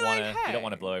 hey, you just don't be want to like, you don't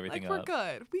want to "Hey, blow everything like, up. We're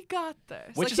good. We got this.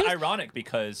 Which Like, is he was- ironic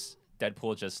because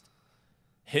Deadpool just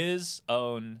his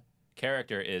own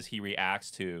character is he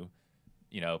reacts to,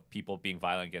 people being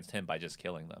violent against him by just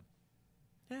killing them.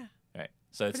 Yeah. Right.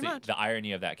 So it's Pretty much. the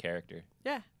irony of that character.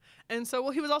 Yeah. And so,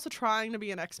 well, he was also trying to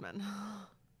be an X-Men.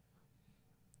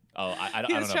 Oh, I He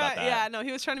don't was know trying, about that. yeah, no,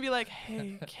 he was trying to be like,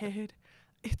 hey, kid,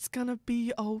 it's gonna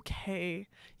be okay.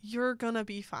 You're gonna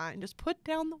be fine. Just put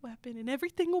down the weapon and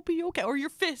everything will be okay. Or your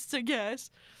fists, I guess.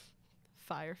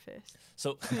 Fire fist.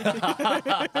 So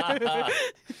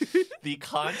the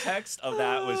context of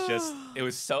that was just, it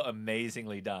was so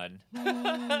amazingly done.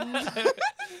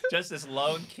 Just this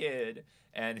lone kid,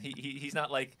 and he's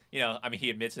not like, you know, I mean, he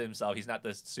admits to himself he's not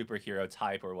this superhero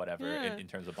type or whatever in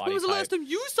terms of body When was the type. last time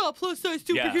you saw a plus size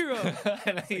superhero? Yeah.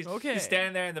 And he's, okay. he's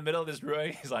standing there in the middle of this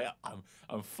ruin. He's like,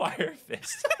 I'm Fire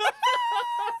Fist.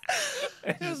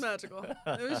 It was magical.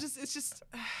 It's just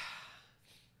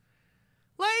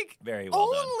like very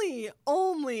well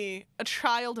only a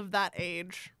child of that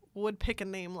age would pick a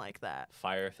name like that.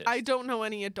 Fire Fist. I don't know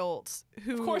any adults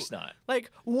who, of course not, like,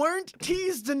 weren't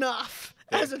teased enough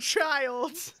as a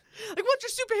child. Like, what's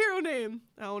your superhero name?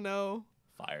 Oh no.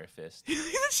 Fire Fist.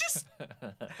 It's just,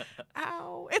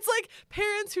 ow. It's like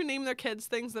parents who name their kids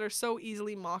things that are so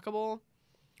easily mockable.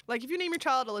 Like, if you name your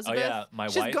child Elizabeth,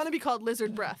 she's going to be called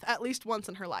Lizard Breath at least once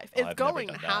in her life. It's I've going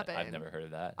never to done that. happen. I've never heard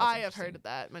of that. That's I have heard of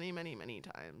that many, many, many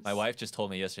times. My wife just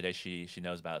told me yesterday she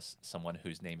knows about someone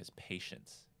whose name is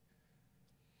Patience.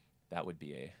 That would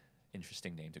be a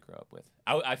interesting name to grow up with.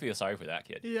 I feel sorry for that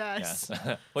kid. Yes.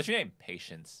 Yeah. What's your name?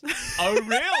 Patience. Oh,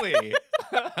 really?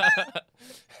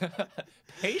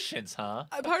 Patience, huh?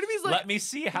 Part of me is like, let me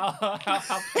see how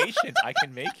patient I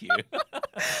can make you. well, part of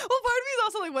me is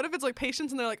also like, what if it's like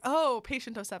Patience and they're like, oh,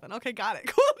 Patient 07. Okay, got it.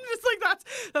 Cool. I'm just like,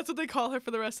 that's what they call her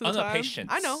for the rest of the time.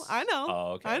 Patience. I know.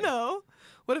 Oh, okay. I know.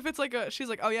 What if it's like she's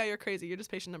like, oh yeah, you're crazy. You're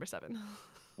just patient number 7.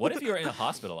 What if you're in a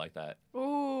hospital like that?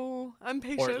 Oh, I'm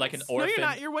patient. Or like an orphan. No, you're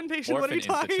not. You're one patient. What are you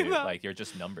talking institute. about? Like, you're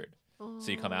just numbered.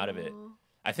 So you come out of it.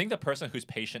 I think the person who's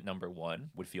patient number 1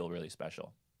 would feel really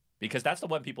special. Because that's the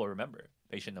one people remember.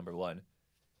 Patient number 1.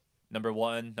 Number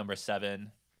 1, number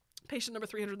 7. Patient number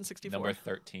 364. Number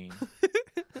 13.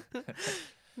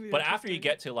 But after you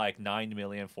get to like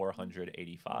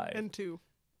 9,485,000. And 2.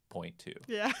 0.2.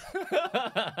 Yeah.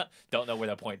 Don't know where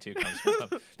that 0.2 comes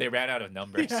from. They ran out of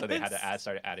numbers, so they had to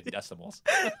start adding decimals.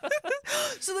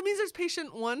 So that means there's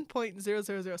patient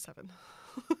 1.0007.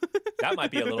 That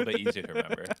might be a little bit easier to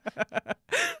remember.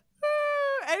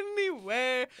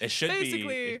 Anyway, it should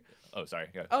basically, be. Oh, sorry.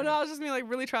 Oh no, I was just mean like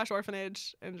really trash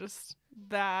orphanage and just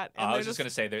that. And I was just gonna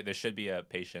say there should be a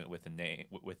patient with a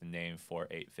name 4,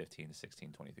 8, 15,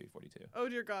 16, 23, 42. Oh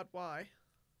dear God, why?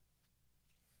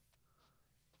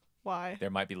 Why? There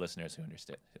might be listeners who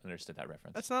understood that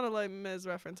reference. That's not a Les Mis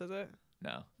reference, is it?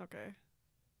 No. Okay.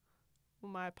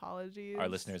 Well, my apologies. Our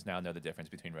listeners now know the difference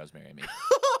between Rosemary and me.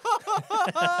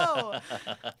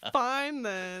 Fine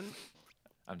then.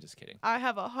 I'm just kidding. I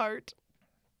have a heart.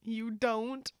 You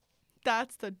don't.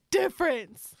 That's the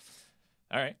difference.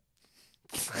 All right.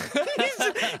 He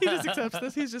just accepts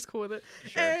this. He's just cool with it.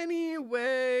 Sure.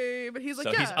 Anyway, but he's like,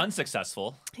 so yeah. he's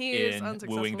unsuccessful in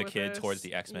wooing the kid this. towards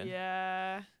the X-Men.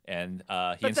 Yeah. And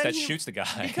he instead shoots the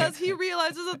guy. Because he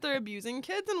realizes that they're abusing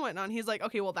kids and whatnot. And he's like,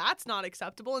 okay, well, that's not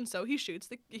acceptable. And so he shoots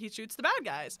the bad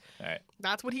guys. All right.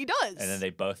 That's what he does. And then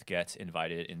they both get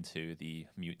invited into the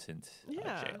mutant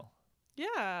jail.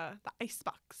 Yeah, the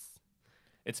icebox.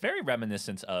 It's very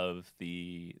reminiscent of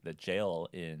the jail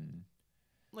in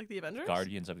like the Avengers?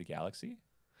 Guardians of the Galaxy.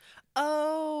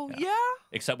 Oh, yeah.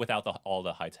 Except without all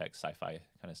the high-tech sci-fi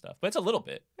kind of stuff. But it's a little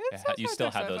bit. You still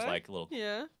have those like little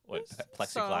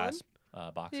plexiglass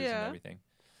boxes and everything.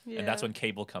 Yeah. And that's when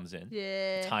Cable comes in.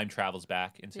 Yeah. Time travels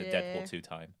back into Deadpool 2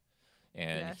 time.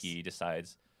 And he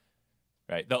decides,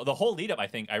 right? The whole lead up, I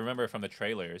think, I remember from the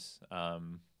trailers. I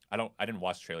didn't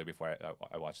watch the trailer before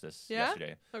I watched this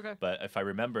yesterday. Okay. But if I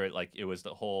remember it, like, it was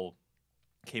the whole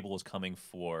Cable was coming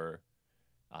for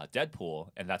Deadpool,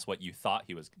 and that's what you thought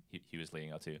he was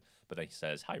leading up to. But then he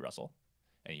says, "Hi, Russell,"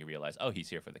 and you realize, oh, he's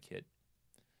here for the kid.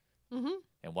 Mm-hmm.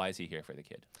 And why is he here for the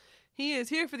kid? He is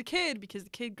here for the kid because the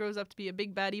kid grows up to be a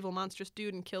big, bad, evil, monstrous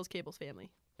dude and kills Cable's family.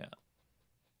 Yeah.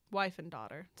 Wife and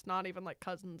daughter. It's not even like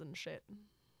cousins and shit.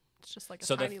 It's just like a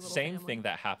tiny little same family. thing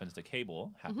that happens to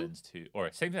Cable happens to, or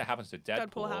same thing that happens to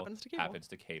Deadpool happens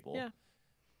to Cable. Yeah.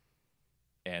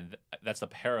 And that's the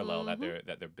parallel that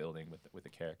they're building with the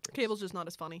characters. Cable's just not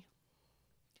as funny.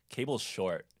 Cable's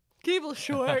short. Cable's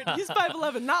short. He's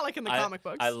 5'11", not like in the comic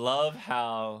books. I love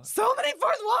how so many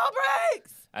fourth wall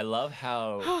breaks. I love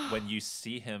how when you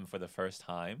see him for the first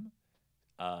time,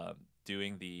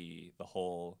 doing the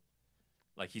whole,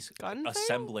 like he's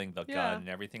assembling the gun and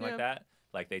everything like that.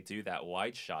 Like they do that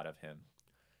wide shot of him,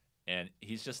 and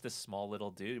he's just this small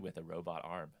little dude with a robot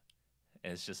arm.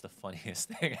 And it's just the funniest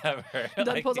thing ever.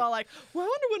 Deadpool's all like, well, I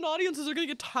wonder when audiences are gonna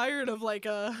get tired of like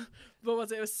what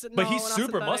was it? But he's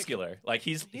super muscular. Like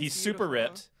he's super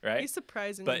ripped, right? He's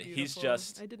surprisingly but beautiful. he's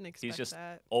just I didn't expect he's just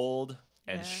that. old,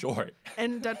 and Yeah. short.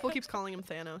 And Deadpool keeps calling him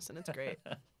Thanos, and it's great.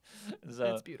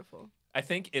 So It's beautiful. I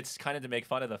think it's kind of to make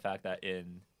fun of the fact that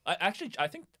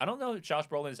I don't know if Josh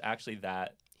Brolin is actually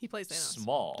that He plays Thanos.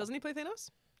 small. Doesn't he play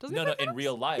Thanos? Doesn't No, he no, play in Thanos?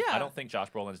 real life, Yeah. I don't think Josh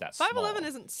Brolin's that small. 5'11"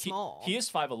 isn't small. He is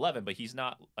 5'11", but he's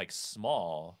not like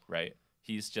small, right?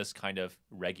 He's just kind of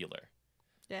regular.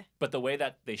 Yeah. But the way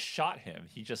that they shot him,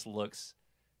 he just looks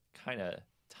kind of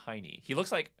tiny. He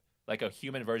looks like a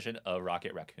human version of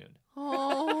Rocket Raccoon.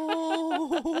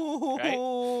 Oh.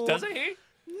 Right? Doesn't he?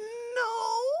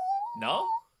 No. No?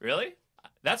 Really?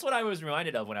 That's what I was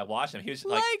reminded of when I watched him. He was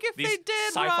Like, like if these they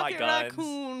did sci-fi Rocket guns.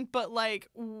 Raccoon, but like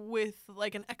with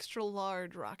like an extra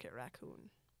large Rocket Raccoon.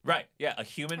 Right. Yeah, a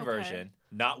human Okay. version,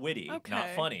 not witty, not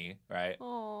Okay. funny, right?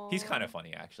 Oh. He's kind of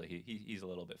funny actually. He's a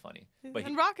little bit funny. But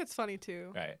And Rocket's funny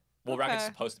too. right. Well, Rocket's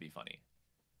Okay. supposed to be funny.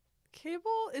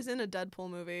 Cable is in a Deadpool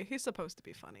movie. He's supposed to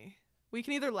be funny. We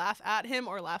can either laugh at him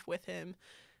or laugh with him,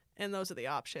 and those are the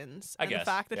options. I And guess, the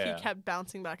fact that yeah. he kept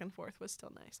bouncing back and forth was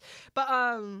still nice. But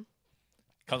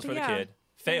Comes But for yeah. the kid.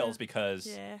 Fails Yeah. because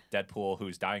yeah. Deadpool,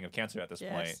 who's dying of cancer at this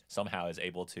point, Yes. somehow is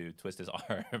able to twist his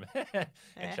arm and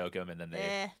Eh. choke him, and then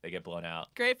they get blown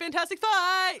out. Great fantastic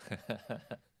fight.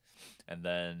 And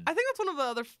then I think that's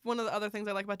one of the other things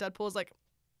I like about Deadpool is like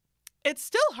it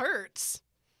still hurts.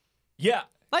 yeah,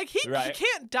 Like he Right.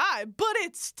 can't die, but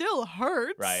it still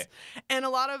hurts. right. And a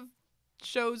lot of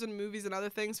shows and movies and other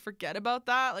things forget about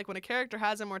that. Like when a character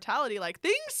has immortality, like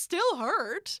things still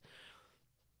hurt.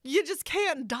 You just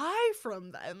can't die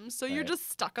from them. So you're Right.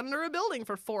 just stuck under a building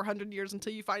for 400 years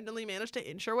until you finally manage to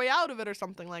inch your way out of it or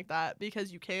something like that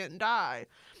because you can't die.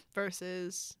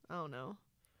 Versus, I don't know.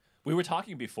 We were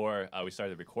talking before we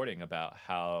started recording about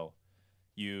how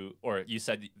you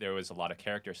said there was a lot of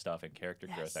character stuff and character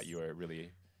growth Yes. that you were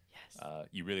really Yes.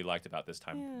 you really liked about this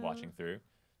time Yeah. watching through.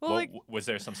 Well, like, was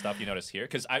there some stuff you noticed here?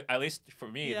 Because at least for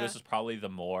me, Yeah. this is probably the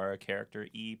more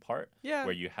character-y part, yeah.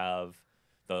 where you have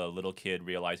the little kid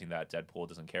realizing that Deadpool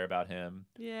doesn't care about him,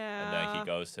 Yeah. and then he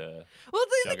goes to Well,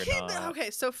 the kid. Juggernaut. Okay,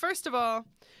 so first of all,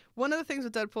 one of the things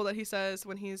with Deadpool that he says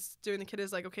when he's doing the kid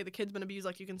is like, okay, the kid's been abused.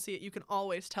 Like you can see it. You can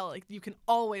always tell. Like you can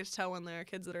always tell when there are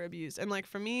kids that are abused. And like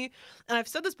for me, and I've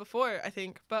said this before, I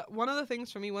think, but one of the things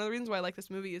for me, one of the reasons why I like this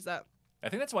movie is that I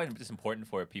think that's why it's important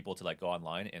for people to like go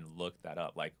online and look that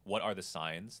up. Like, what are the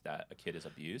signs that a kid is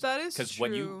abused? that is Because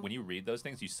true. when you read those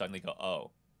things, you suddenly go,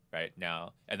 oh, right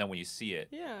now, and then when you see it,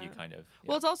 Yeah. you kind of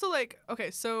Well, it's also like,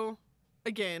 okay, so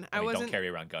again, I mean, wasn't. don't carry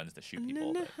around guns to shoot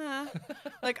people. Nah.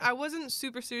 Like I wasn't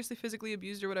super seriously physically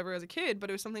abused or whatever as a kid, but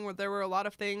it was something where there were a lot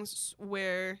of things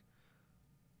where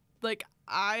like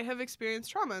I have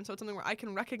experienced trauma, and so it's something where I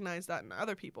can recognize that in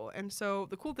other people. And so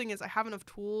the cool thing is I have enough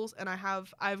tools and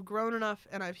I've grown enough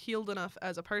and I've healed enough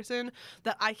as a person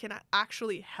that I can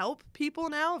actually help people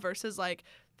now versus like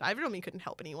 5-year-old me couldn't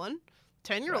help anyone.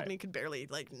 10-year-old Right. me could barely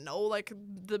like know like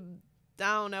the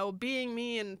I don't know, being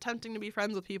me and attempting to be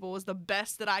friends with people was the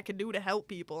best that I could do to help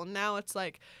people. And now it's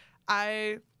like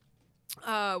I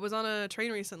was on a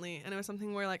train recently, and it was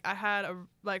something where like I had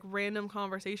like random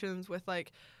conversations with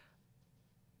like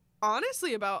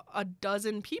honestly about a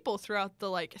dozen people throughout the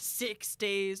like 6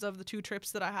 days of the 2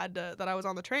 trips that I was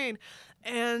on the train,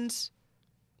 and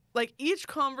like each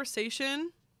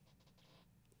conversation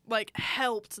like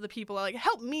helped the people, like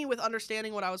helped me with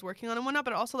understanding what I was working on and whatnot,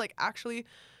 but it also like actually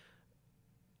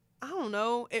I don't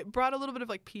know, it brought a little bit of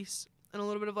like peace and a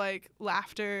little bit of like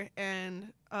laughter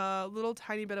and a little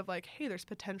tiny bit of like, hey, there's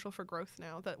potential for growth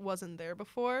now that wasn't there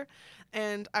before.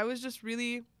 And I was just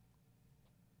really,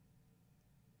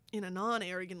 in a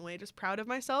non-arrogant way, just proud of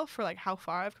myself for like how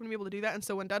far I've come to be able to do that. And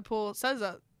so when Deadpool says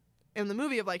that in the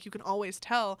movie of like, you can always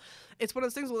tell, it's one of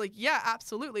those things where like, yeah,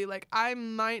 absolutely. Like I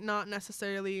might not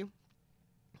necessarily,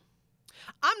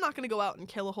 I'm not going to go out and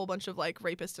kill a whole bunch of like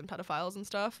rapists and pedophiles and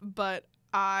stuff, but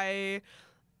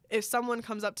if someone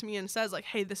comes up to me and says like,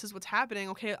 hey, this is what's happening,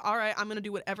 okay, all right, I'm going to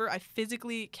do whatever I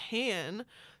physically can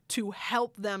to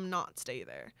help them not stay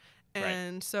there.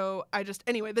 And so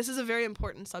anyway, this is a very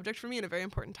important subject for me and a very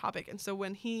important topic. And so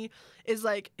when he is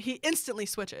like, he instantly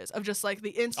switches of just like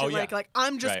the instant, like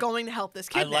I'm just going to help this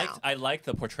kid now. I like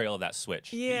the portrayal of that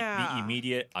switch. Yeah. The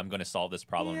immediate, I'm going to solve this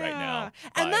problem right now.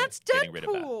 And by that's getting rid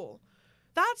of that. Deadpool.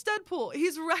 That's Deadpool.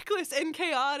 He's reckless and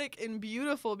chaotic and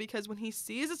beautiful because when he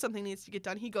sees that something needs to get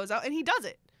done, he goes out and he does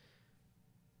it.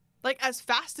 Like as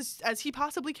fast as he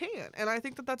possibly can. And I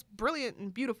think that that's brilliant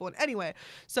and beautiful. And anyway,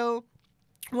 so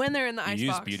when they're in the icebox. You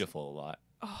use beautiful a lot.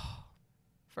 Oh,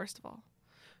 first of all,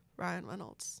 Ryan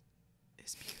Reynolds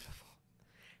is beautiful.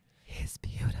 He's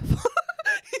beautiful.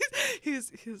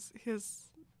 he's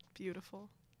beautiful.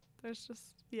 There's just,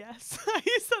 yes.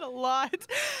 He said a lot.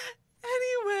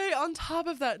 Anyway, on top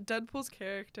of that, Deadpool's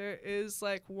character is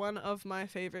like one of my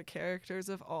favorite characters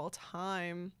of all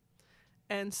time.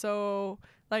 And so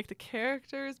like the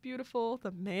character is beautiful,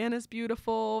 the man is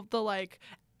beautiful,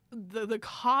 the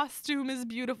costume is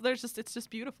beautiful. It's just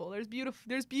beautiful.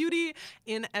 There's beauty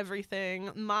in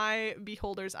everything. My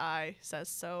beholder's eye says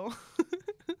so.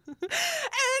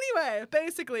 Anyway,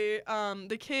 basically,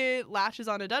 the kid latches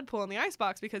onto Deadpool in the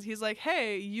icebox because he's like,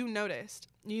 "Hey, you noticed.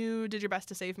 You did your best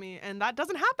to save me," and that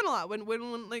doesn't happen a lot.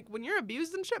 When you're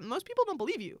abused and shit, most people don't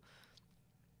believe you.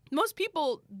 Most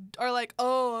people are like,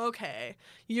 "Oh, okay,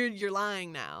 you're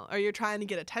lying now, or you're trying to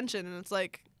get attention," and it's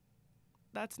like,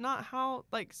 that's not how,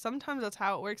 like, sometimes that's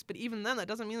how it works, but even then, that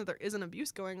doesn't mean that there isn't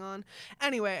abuse going on.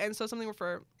 Anyway, and so something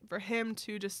for him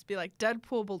to just be like,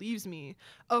 Deadpool believes me.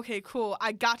 Okay, cool.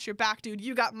 I got your back, dude.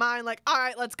 You got mine. Like, all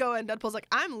right, let's go. And Deadpool's like,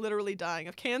 I'm literally dying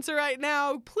of cancer right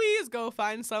now. Please go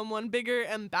find someone bigger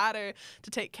and badder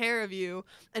to take care of you.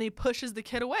 And he pushes the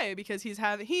kid away because he is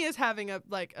having a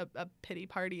pity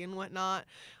party and whatnot.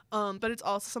 But it's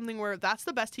also something where that's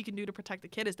the best he can do to protect the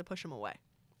kid is to push him away.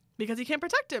 Because he can't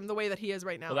protect him the way that he is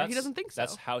right now. Well, he doesn't think so.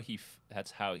 That's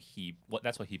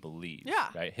what he believes. Yeah.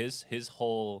 Right. His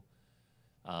whole,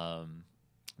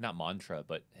 not mantra,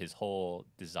 but his whole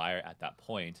desire at that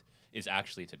point is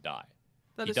actually to die.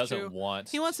 He doesn't want.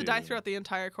 He wants to die throughout the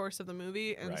entire course of the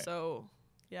movie, and so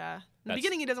yeah. In the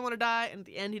beginning, he doesn't want to die, and at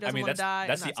the end, he doesn't want to die.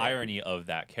 That's the irony of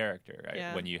that character, right?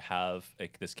 Yeah. When you have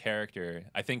this character,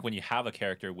 I think when you have a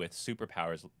character with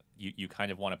superpowers, you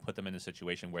kind of want to put them in a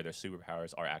situation where their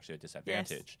superpowers are actually a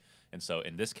disadvantage. Yes. And so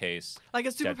in this case, like a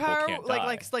superpower,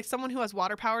 like someone who has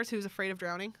water powers who's afraid of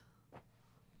drowning.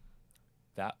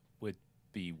 That would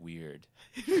be weird.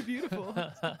 It'd be beautiful.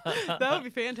 That would be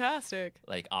fantastic.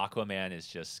 Like Aquaman is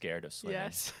just scared of swimming.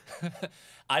 Yes.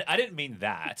 I didn't mean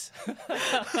that.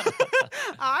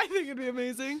 I think it'd be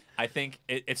amazing. I think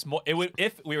it's more. It would,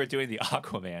 if we were doing the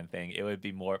Aquaman thing, it would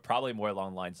be probably more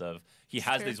along the lines of he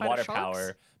has this water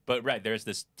power, but there's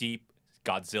this deep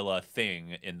Godzilla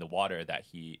thing in the water that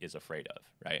he is afraid of,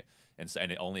 right?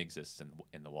 And it only exists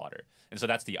in the water. And so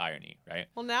that's the irony, right?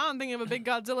 Well, now I'm thinking of a big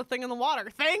Godzilla thing in the water.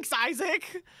 Thanks,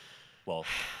 Isaac. Well,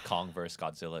 Kong vs.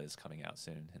 Godzilla is coming out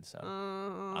soon, and so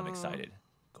I'm excited.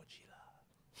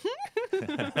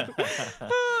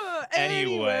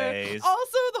 Anyways.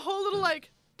 Also, the whole little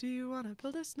do you want to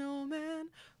build a snowman?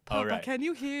 Papa, can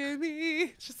you hear me?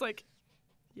 It's just like,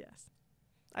 yes.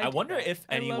 I wonder if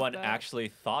anyone actually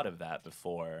thought of that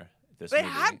before this movie. They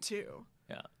had to.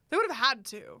 Yeah. They would have had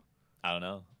to. I don't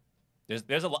know.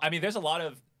 There's a lot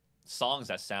of songs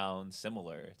that sound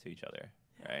similar to each other,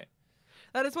 right?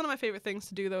 That is one of my favorite things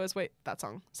to do, though, is wait, that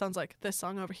song sounds like this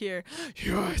song over here.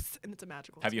 Yes! And it's a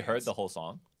magical Have you heard the whole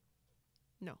song?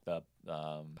 No.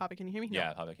 Papa, can you hear me? Yeah,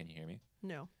 no. Papa, can you hear me?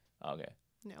 No. Okay.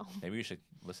 No. Maybe we should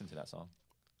listen to that song.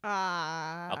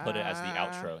 I'll put it as the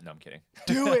outro. No, I'm kidding.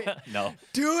 Do it. No.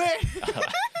 Do it.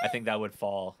 I think that would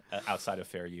fall outside of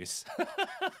fair use.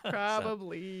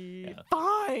 Probably. So, yeah.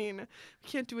 Fine. We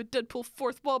can't do a Deadpool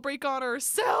fourth wall break on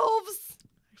ourselves.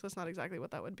 Actually, that's not exactly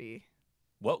what that would be.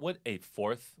 What would a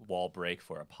fourth wall break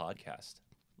for a podcast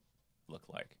look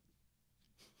like?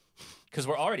 Because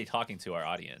we're already talking to our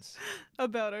audience.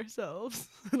 About ourselves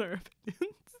and our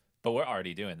opinions. But we're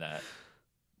already doing that.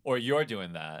 Or you're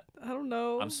doing that. I don't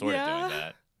know. I'm sort of doing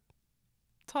that.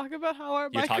 Talk about how our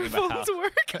microphones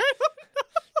work.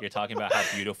 You're talking about how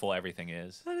beautiful everything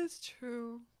is. That is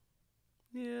true.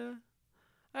 Yeah.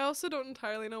 I also don't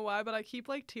entirely know why, but I keep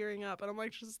tearing up, and I'm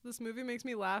like, this movie makes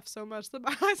me laugh so much that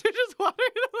my eyes are just watering.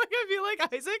 I feel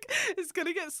like Isaac is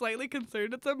gonna get slightly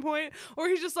concerned at some point, or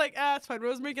he's just like, it's fine.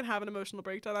 Rosemary can have an emotional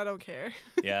breakdown. I don't care.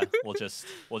 Yeah, we'll just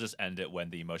end it when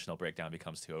the emotional breakdown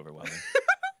becomes too overwhelming,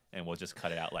 and we'll just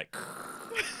cut it out like.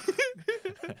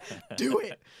 Do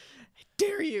it! I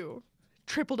dare you!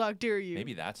 Triple dog dare you!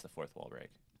 Maybe that's the fourth wall break.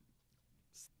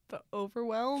 The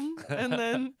overwhelm, and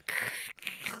then.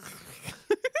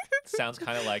 Sounds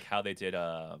kind of like how they did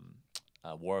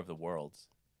War of the Worlds.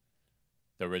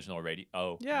 The original radio.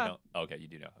 Oh, yeah. Okay, you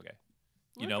do know. Okay.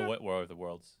 You know what War of the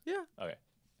Worlds? Yeah. Okay.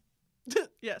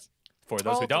 Yes. For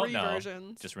those who don't know,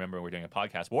 versions. just remember we're doing a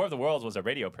podcast. War of the Worlds was a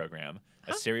radio program,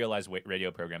 a serialized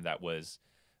radio program that was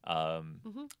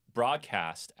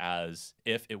broadcast as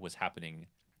if it was happening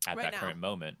at that current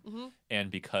moment. Mm-hmm. And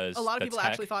because a lot of people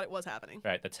actually thought it was happening.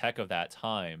 Right. The tech of that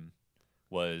time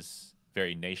was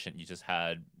very nascent. You just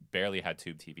barely had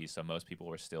tube TV, so most people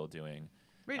were still doing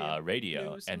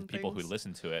radio, and people who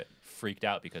listened to it freaked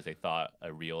out because they thought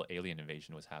a real alien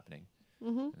invasion was happening.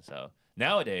 Mm-hmm. And so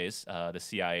nowadays, the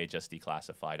CIA just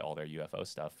declassified all their UFO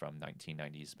stuff from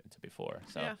 1990s to before.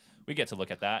 So we get to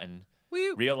look at that and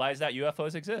We realize that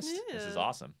UFOs exist. This is Yeah.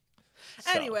 awesome.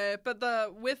 So, Anyway, but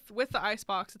the with the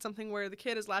icebox, it's something where the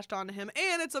kid is latched onto him,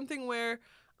 and it's something where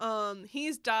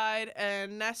he's died,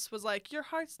 and Ness was like, "Your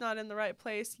heart's not in the right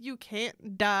place. You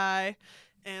can't die,"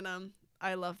 and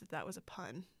I love that was a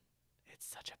pun. It's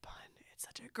such a pun. It's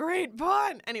such a great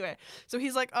pun. Anyway, so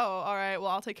he's like, "Oh, all right.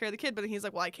 Well, I'll take care of the kid," but then he's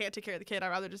like, "Well, I can't take care of the kid. I'd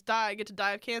rather just die. I get to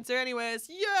die of cancer anyways."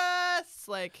 Yes,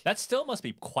 like that still must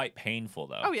be quite painful,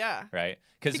 though. oh yeah. Right?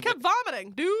 He kept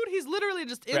vomiting, dude. He's literally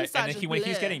just inside. Right, and then just when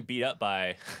he's bleh. getting beat up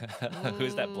by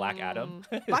who's that? Black Adam.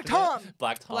 Black Tom.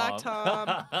 Black Tom. Black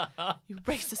Tom. You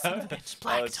racist son of a bitch,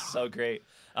 Black That was Tom. so great.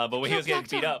 But when he Kill was getting Black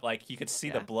beat Tom. up, like you could see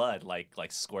Yeah. the blood like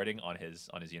squirting on his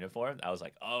uniform. I was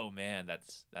like, oh man,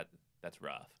 that's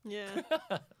rough. Yeah.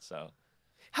 So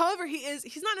However,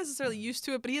 he's not necessarily used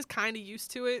to it, but he is kind of used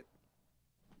to it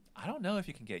I don't know if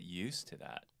you can get used to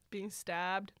that being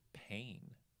stabbed. pain.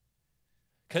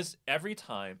 Because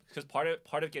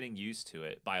part of getting used to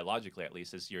it, biologically at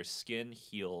least, is your skin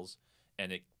heals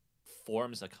and it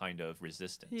forms a kind of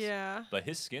resistance. Yeah. But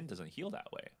his skin doesn't heal that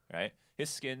way, right? His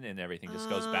skin and everything just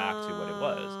goes back to what it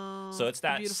was. So it's The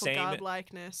that beautiful same.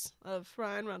 godlikeness of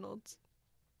Ryan Reynolds.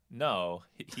 No,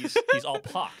 he's all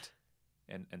pocked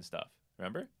and stuff.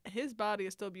 Remember? His body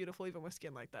is still beautiful even with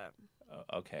skin like that.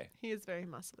 Okay. He is very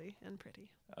muscly and pretty.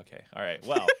 Okay. All right.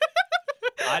 Well,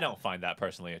 I don't find that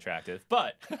personally attractive,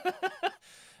 but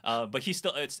he's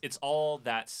still it's all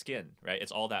that skin, right?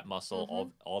 It's all that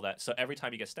muscle, all that. So every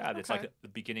time you get stabbed, it's Okay. like the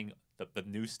beginning, the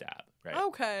new stab, right?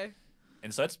 Okay.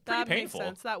 And so it's pretty That painful. makes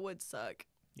sense. That would suck.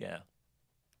 Yeah.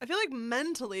 I feel like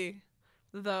mentally,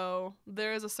 though,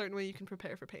 there is a certain way you can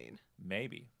prepare for pain.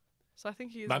 Maybe. So I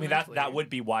think he's. I mean that would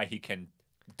be why he can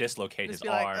dislocate Just his be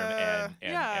like, arm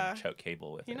yeah. and choke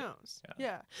Cable with He it. knows.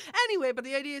 Yeah. Yeah. Anyway, but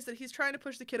the idea is that he's trying to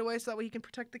push the kid away so that way he can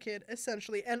protect the kid,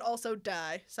 essentially, and also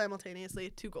die simultaneously.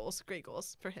 2 goals. Great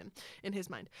goals for him in his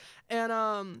mind.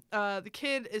 And the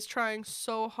kid is trying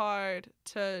so hard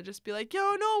to just be like,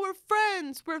 yo, no, we're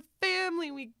friends. We're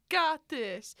family. We got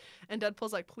this. And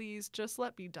Deadpool's like, please just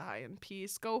let me die in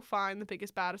peace. Go find the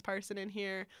biggest, baddest person in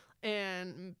here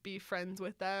and be friends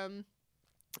with them.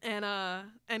 And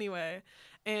anyway,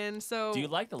 and so Do you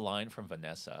like the line from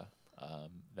Vanessa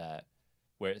that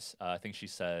where I think she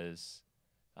says,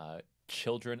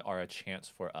 "Children are a chance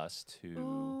for us to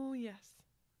oh yes,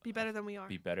 be better than we are.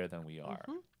 be better than we are."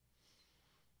 Mhm.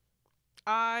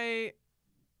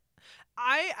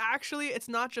 I actually, it's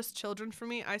not just children for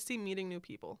me. I see meeting new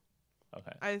people.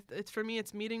 Okay. It's for me.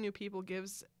 It's meeting new people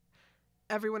gives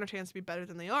everyone a chance to be better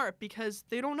than they are because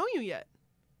they don't know you yet.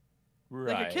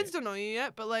 Right. Like your kids don't know you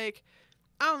yet, but like,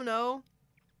 I don't know.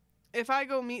 If I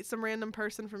go meet some random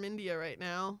person from India right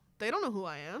now, they don't know who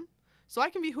I am. So I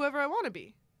can be whoever I want to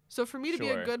be. So for me to be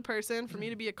a Sure. good person, for me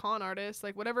to be a con artist,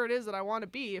 like whatever it is that I want to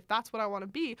be, if that's what I want to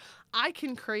be, I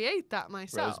can create that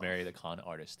myself. Rosemary, the con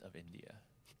artist of India.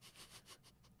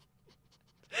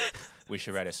 We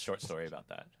should write a short story about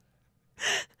that.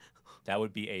 That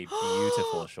would be a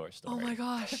beautiful short story. Oh my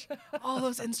gosh. All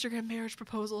those Instagram marriage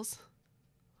proposals.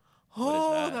 What is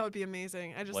Oh, that? that would be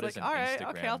amazing. I just What like, is an all right,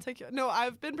 okay, I'll Instagram? take you. No,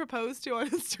 I've been proposed to on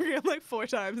Instagram like 4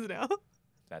 times now.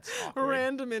 That's awkward.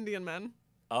 Random Indian men.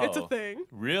 Oh, It's a thing.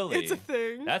 really? It's a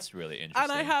thing. That's really interesting.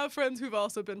 And I have friends who've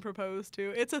also been proposed to.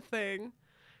 It's a thing.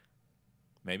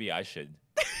 Maybe I should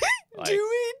Do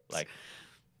it.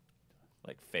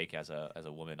 like fake as a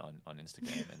woman on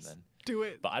Instagram and then. Do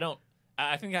it. But I don't.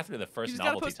 I think after the You first just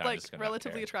gotta novelty post time, I'm like just gonna not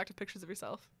relatively care. attractive pictures of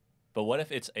yourself. But what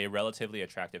if it's a relatively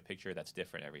attractive picture that's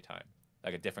different every time,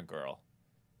 like a different girl?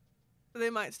 They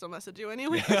might still message you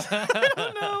anyways. I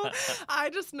don't know. I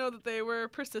just know that they were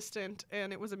persistent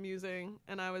and it was amusing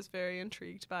and I was very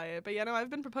intrigued by it. But yeah, no, I've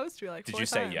been proposed to like Did 4 you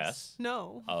say times. yes?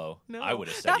 No. Oh, No. I would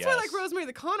have said That's yes. why like Rosemary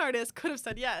the con artist could have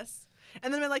said yes.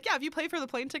 And then been like, yeah, if you pay for the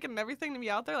plane ticket and everything to be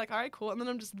out there, like, all right, cool. And then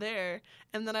I'm just there.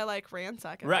 And then I like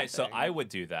ransack everything. Right, so I would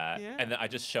do that, Yeah. and then I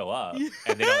just show up, and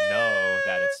they don't know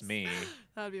that it's Yes. me,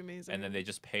 That would be amazing. and then they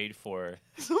just paid for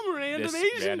some random this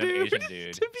Asian random dude Asian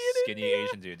dude, to be in skinny India.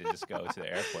 Asian dude, to just go to the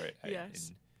airport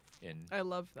Yes. in I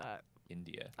love that.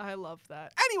 India. I love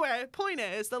that. Anyway, point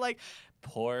is that like,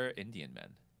 Poor Indian men.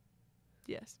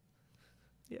 yes.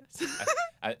 Yes.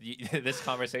 This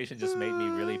conversation just made me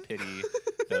really pity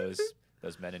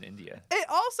those men in India. It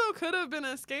also could have been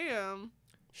a scam.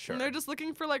 Sure. And they're just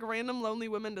looking for like random lonely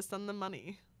women to send them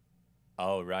money.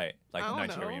 Oh, right. Like I the don't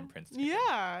Nigerian know. prince. ticket.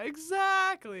 Yeah,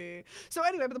 exactly. So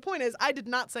anyway, but the point is, I did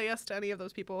not say yes to any of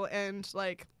those people, and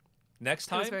like,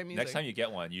 Next It was time, very next amusing. time you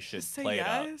get one, you should Just say play it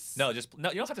up. yes? No, you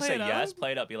don't have to play say it yes. up?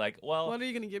 Play it up. Be like, well, what are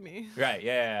you gonna give me? right,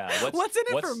 yeah. What's in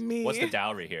it for me? What's the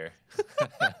dowry here?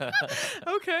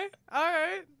 Okay, all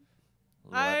right.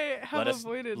 I have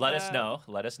avoided let that. us know.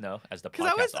 Let us know as the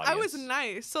Because podcast I was audience.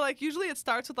 nice. So like usually it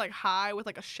starts with like hi with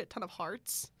like a shit ton of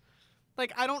hearts.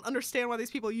 Like I don't understand why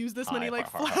these people use this Hi, many like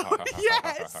heart, heart, flowers. heart, heart,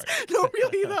 heart, Yes. heart, heart. No,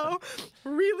 really though.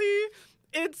 Really,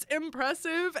 it's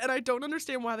impressive, and I don't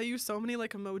understand why they use so many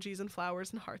like emojis and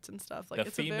flowers and hearts and stuff. Like The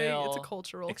it's a female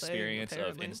cultural experience thing,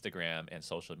 of apparently. Instagram and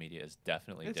social media is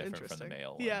definitely It's different from the interesting.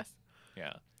 male one. Yes.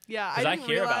 Yeah. Yeah. Because I didn't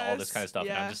hear about all this realize- kind of stuff, and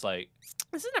yeah. I'm just like,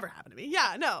 This has never happened to me.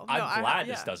 Yeah. No. I'm glad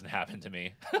this yeah. doesn't happen to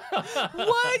me.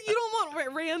 What? You don't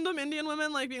want random Indian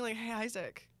women like being like, "Hey,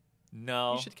 Isaac,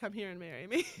 No. you should come here and marry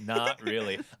me." Not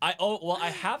really. I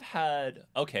have had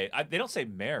they don't say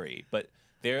marry, but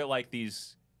they're like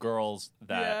these girls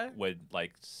that Yeah. would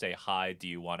like say hi, do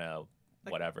you want to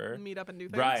Like, whatever. Meet up and do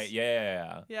things. Right,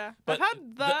 yeah. Yeah. But I've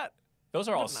had that. Those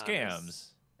are all But not scams. as-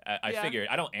 I Yeah. figured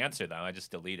I don't answer them, I just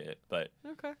delete it, but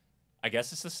Okay. I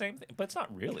guess it's the same thing, but it's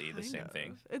not really the Kind same of.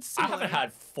 thing. It's I similar. haven't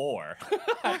had 4.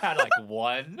 I've had like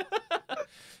 1,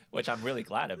 which I'm really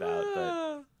glad about,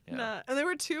 but yeah. Nah. And there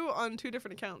were 2 on 2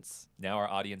 different accounts. now our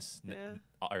audiences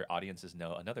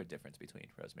know another difference between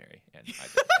Rosemary and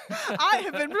Isaac. I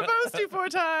have been proposed to 4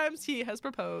 times. He has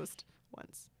proposed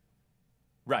once.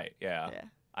 Right, yeah. Yeah.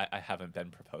 I haven't been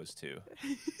proposed to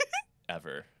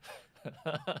ever.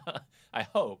 I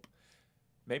hope.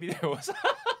 Maybe there was.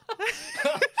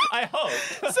 I hope.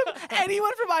 So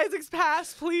anyone from Isaac's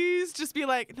past, please just be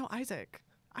like, no, Isaac,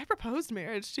 I proposed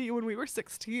marriage to you when we were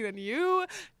 16 and you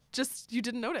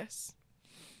didn't notice.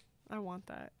 I want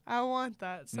that. I want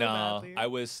that so no, badly. I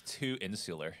was too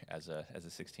insular as a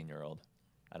 16-year-old.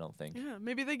 I don't think. Yeah,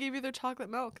 maybe they gave you their chocolate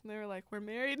milk and they were like, we're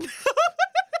married.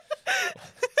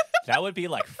 That would be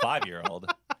like 5-year-old,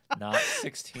 not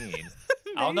 16.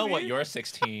 I don't know what Maybe. your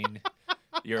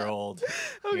 16-year-old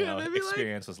Okay, maybe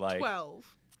experience was like. 12.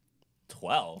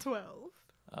 12? 12.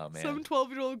 Oh, man. Some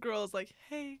 12-year-old girl is like,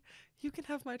 hey, you can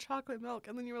have my chocolate milk.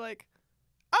 And then you were like,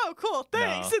 oh, cool,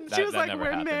 thanks. No, and she that was like, never we're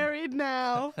happened. married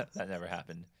now. That never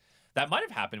happened. That might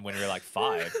have happened when you were like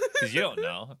 5, because you don't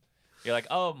know. You're like,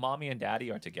 oh, mommy and daddy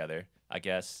are together. I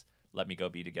guess let me go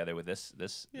be together with this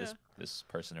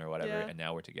person or whatever, Yeah. and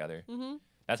now we're together. Mm-hmm.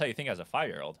 That's how you think as a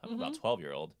 5-year-old. I'm about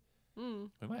 12-year-old. Mm.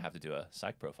 We might have to do a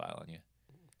psych profile on you.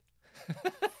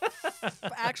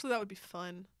 Actually, that would be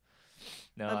fun.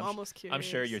 No, I'm almost curious. I'm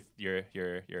sure you're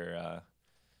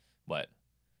what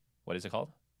is it called?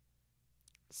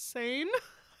 Sane?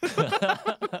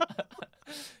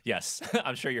 Yes,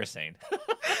 I'm sure you're sane.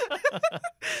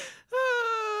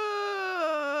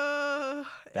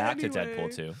 Back to Anyway.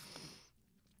 Deadpool 2.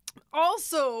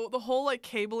 Also, the whole like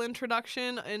cable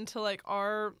introduction into like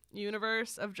our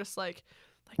universe of just like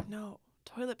no,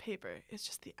 toilet paper is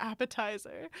just the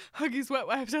appetizer. Huggies wet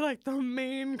wipes are like the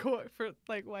main course for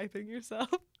like wiping yourself.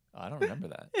 I don't remember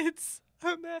that. It's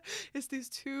these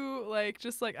 2 like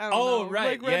just like I don't Oh, know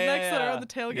right. like Yeah, rednecks yeah, that are yeah. on the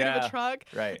tailgate of Yeah. a truck.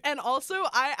 Right. And also,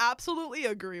 I absolutely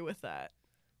agree with that.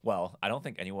 Well, I don't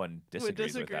think anyone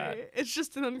disagrees with that. It's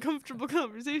just an uncomfortable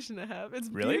conversation to have. It's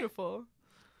Really? beautiful.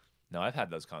 No, I've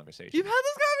had those conversations. You've had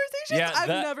those conversations? I've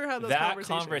that- never had those that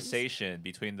conversations. conversation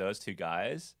between those 2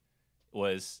 guys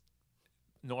was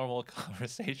normal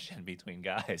conversation between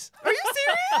guys. Are you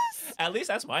serious? At least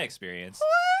that's my experience.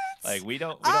 What? Like we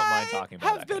don't mind talking about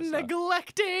I have that kind been of stuff.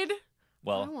 neglected. I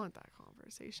Well, don't want that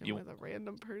conversation you- with a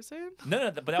random person. no,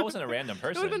 but that wasn't a random It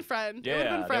person. would have been friend. Yeah, it would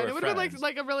have they been friend. were It would have been friends.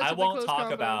 like a I relatively won't close talk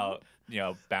combo. about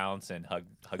bounce and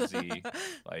hugsy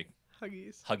like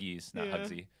Huggies. huggies, not Yeah.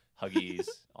 hugsy, huggies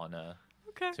on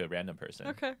Okay. to a random person.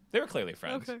 Okay. They were clearly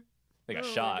friends. Okay. They got Oh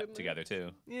my shot goodness. together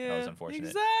too. Yeah. That was unfortunate.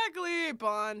 Exactly.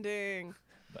 Bonding.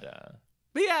 But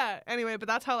But yeah, anyway, but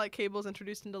that's how like cable's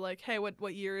introduced into like, hey,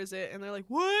 what year is it? And they're like,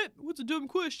 what? What's a dumb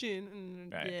question?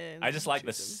 And, right. yeah, and I just like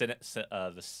the shoots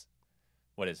 'em.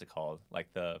 what is it called?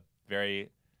 Like the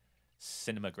very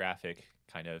cinematographic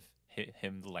kind of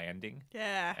him landing,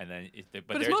 Yeah. and then But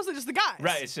but it's they're mostly just the guys.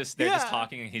 right. It's just they're just Yeah.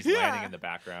 talking and he's Yeah. landing in the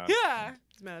background. Yeah.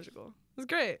 It's magical. It's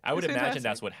great. I would It's imagine fantastic.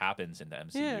 that's what happens in the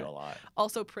MCU Yeah. a lot.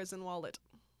 Also, prison wallet.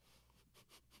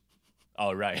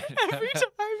 Oh right. Every time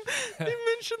you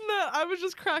mentioned that, I was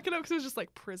just cracking up because it was just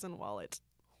like prison wallet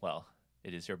Well,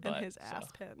 it is your butt. and his so. ass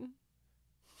pen.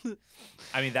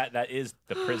 I mean that is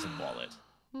the prison wallet.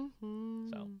 Mm-hmm.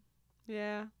 So.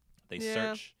 Yeah. They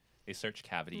Yeah. search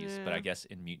cavities, but Yeah. I guess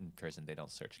in mutant prison they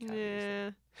don't search cavities.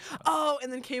 Yeah. Oh,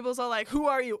 and then Cable's all like, "Who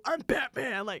are you? I'm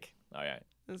Batman." Like, All right.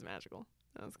 it was magical.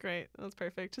 That was great. That was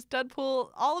perfect. Just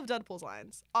Deadpool. All of Deadpool's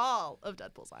lines are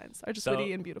just So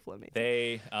witty and beautiful and amazing.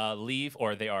 They leave,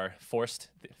 or they are forced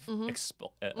Mhm.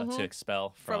 to expel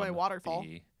From a waterfall.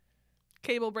 the-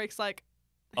 Cable breaks like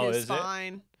Oh, his is it?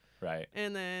 spine, right.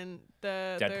 and then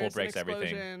the Deadpool there's an breaks everything.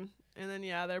 explosion, And then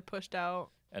they're pushed out.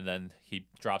 And then he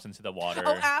drops into the water.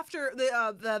 Oh, after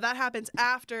that happens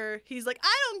after he's like,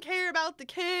 I don't care about the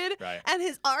kid. Right. And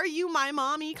his "Are you my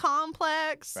mommy"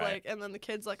 complex. Right. Like, and then the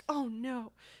kid's like, oh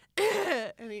no.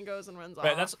 And he goes and runs off.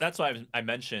 Right, that's why I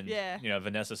mentioned. Yeah. You know,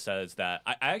 Vanessa says that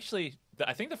I actually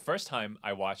I think the first time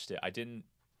I watched it, I didn't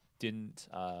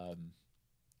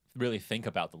really think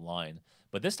about the line,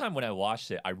 but this time when I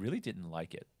watched it, I really didn't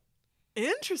like it.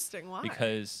 Interesting. Why?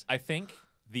 Because I think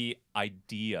the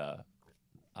idea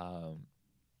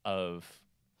of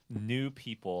new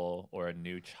people or a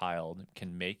new child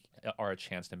are a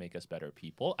chance to make us better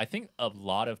people. I think a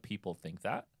lot of people think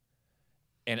that.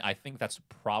 And I think that's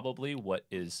probably what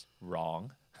is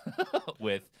wrong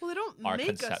with they don't our make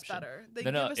conception. us better. They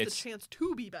No, give us the chance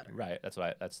to be better. Right. That's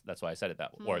why I said it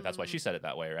that way, or that's why she said it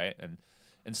that way, right?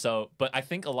 And so, but I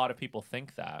think a lot of people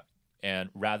think that, and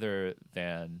rather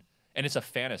than, and it's a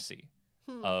fantasy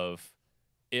of,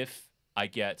 if I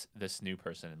get this new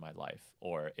person in my life,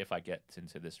 or if I get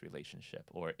into this relationship,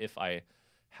 or if I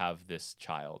have this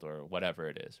child, or whatever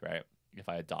it is, right? If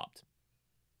I adopt,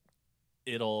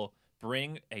 it'll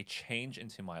bring a change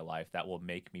into my life that will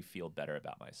make me feel better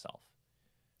about myself.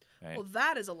 Right? Well,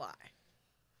 that is a lie.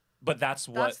 But that's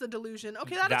the delusion.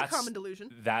 Okay, that's a common delusion.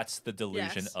 That's the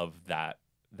delusion Yes. of that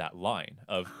line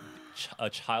of a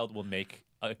child will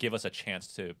give us a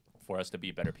chance for us to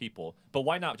be better people. But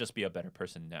why not just be a better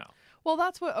person now? Well,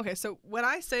 that's what. Okay, so when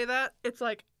I say that, it's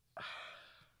like,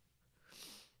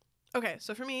 okay,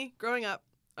 so for me, growing up,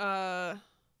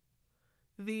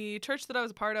 the church that I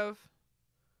was a part of,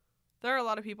 there are a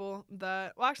lot of people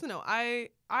that, well, actually, no, I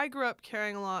grew up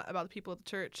caring a lot about the people at the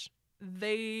church.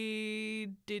 They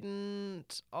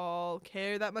didn't all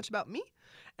care that much about me.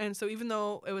 And so even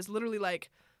though it was literally like,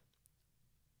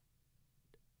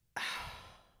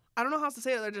 I don't know how else to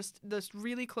say it, they're just this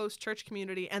really close church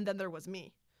community, and then there was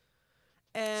me.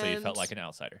 And So you felt like an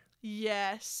outsider.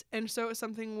 yes. And so it was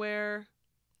something where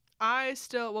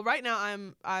right now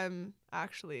I'm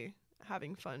actually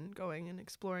having fun going and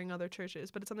exploring other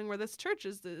churches, but it's something where this church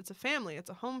it's a family, it's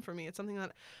a home for me. It's something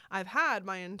that I've had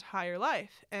my entire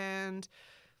life, and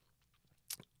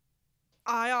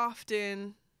I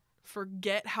often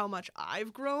forget how much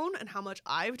I've grown and how much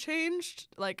I've changed.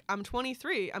 Like, I'm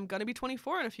 23, I'm gonna be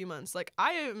 24 in a few months. Like,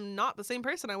 I am not the same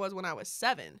person I was when I was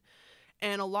 7,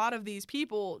 and a lot of these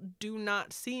people do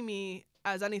not see me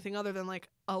as anything other than like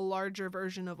a larger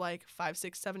version of like 5,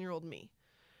 6, 7-year-old me.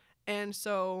 And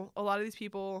so a lot of these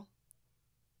people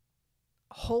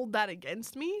hold that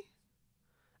against me.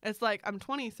 It's like, I'm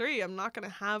 23. I'm not going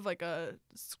to have like a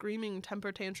screaming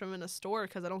temper tantrum in a store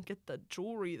because I don't get the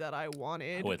jewelry that I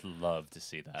wanted. I would love to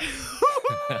see that.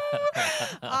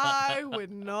 I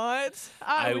would not.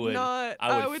 I would not.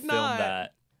 I would film not.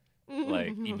 that like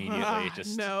immediately.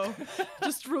 Just no,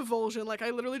 just revulsion. Like,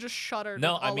 I literally just shuddered.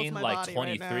 No, with I all mean of my like body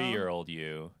right now. 23-year-old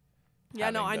you. Yeah,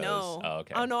 no, I having know. those- Oh,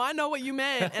 okay. Oh, no, I know what you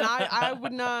meant. And I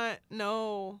would not.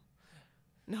 No.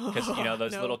 No. Because you know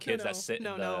those No, little no, kids no. that sit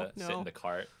No, in no, sit in the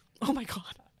cart. Oh, my God.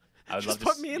 I would Just love to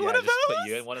put me in yeah, one of just put those?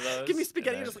 you in one of those. Give me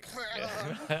spaghetti. and You're just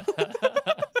like. then-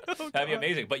 Oh, That'd be God.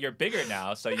 amazing. But you're bigger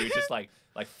now, so you just like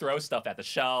throw stuff at the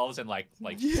shelves and like pull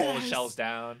the Yes. shelves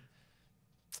down.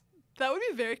 That would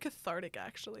be very cathartic,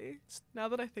 actually. Now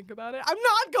that I think about it, I'm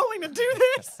not going to do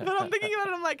this, but I'm thinking about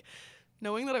it. I'm like,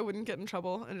 knowing that I wouldn't get in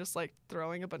trouble and just like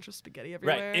throwing a bunch of spaghetti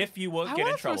everywhere. Right. If you won't I get in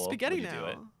wanna throw trouble, spaghetti would you now. do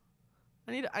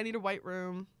it? I need a white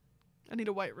room. I need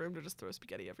a white room to just throw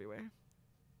spaghetti everywhere.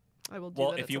 I will do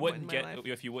Well, that if at you some wouldn't point in get my life.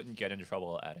 if you wouldn't get into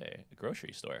trouble at a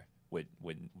grocery store,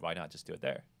 why not just do it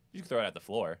there? You can throw it at the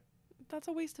floor. That's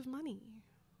a waste of money.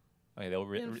 Okay, And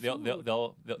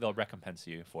they'll recompense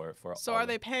you for. So all are of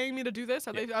they it. paying me to do this?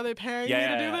 Are Yeah. they paying Yeah, me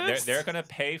to yeah, do yeah. this? They're gonna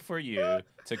pay for you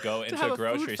to go into have a a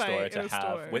grocery food fight store in to a have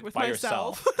store with by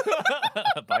myself.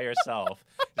 yourself. By yourself,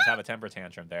 just have a temper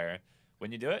tantrum there.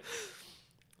 When you do it,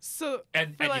 So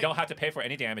and for, you like- don't have to pay for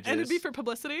any damages. and it'd be for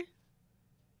publicity.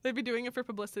 They'd be doing it for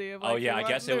publicity. Of like, Oh, yeah, I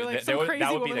guess it would- like there some would- crazy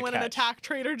that would be woman the went and catch. attacked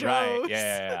Trader Joe's. Right?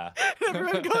 Yeah.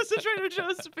 Everyone goes to Trader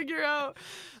Joe's to figure out.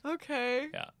 Okay.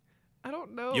 Yeah. I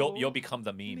don't know. You'll become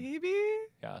the meme. Maybe.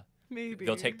 Yeah. Maybe.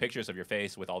 They'll take pictures of your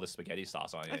face with all the spaghetti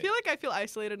sauce on it. I feel like I feel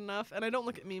isolated enough, and I don't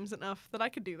look at memes enough that I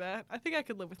could do that. I think I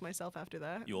could live with myself after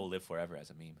that. You will live forever as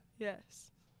a meme.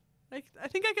 Yes. I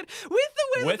think I could. With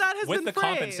the way that has with been the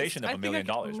phrased, compensation of I $1 think I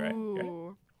million, could- right?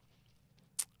 Ooh.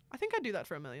 I think I'd do that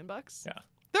for $1 million. Yeah.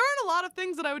 There aren't a lot of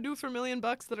things that I would do for $1 million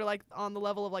that are like on the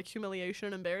level of like humiliation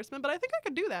and embarrassment, but I think I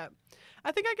could do that.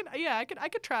 I think I could. Yeah, I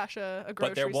could trash a grocery store.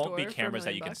 But there won't be for $1 cameras that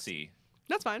million you can bucks. see.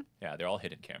 That's fine. Yeah, they're all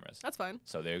hidden cameras. That's fine.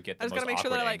 So they get I the just most gotta make sure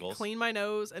awkward that I like angles. clean my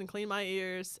nose and clean my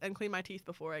ears and clean my teeth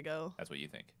before I go. That's what you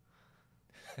think.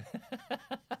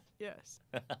 Yes,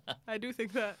 I do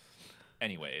think that.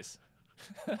 Anyways.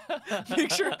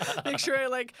 make sure I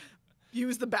like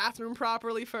use the bathroom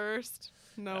properly first.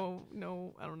 No,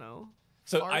 I don't know.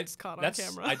 So Farts caught on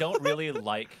camera. I don't really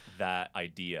like that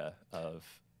idea of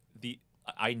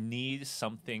I need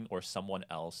something or someone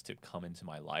else to come into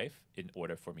my life in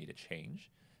order for me to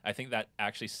change. I think that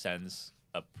actually sends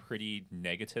a pretty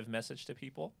negative message to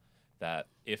people that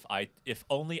if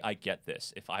only I get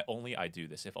this, if I do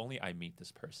this, if only I meet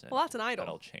this person, Well, that's an idol.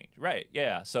 that'll change. Right.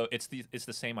 Yeah. So it's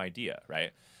the same idea,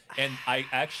 right? And I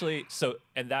actually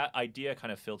and that idea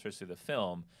kind of filters through the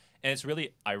film, and it's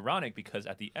really ironic because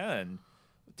at the end,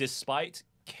 despite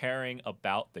caring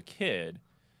about the kid,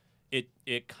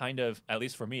 it kind of, at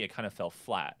least for me, it kind of fell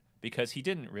flat because he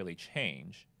didn't really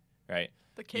change, right?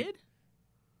 The kid?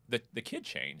 The kid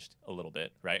changed a little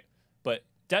bit, right? But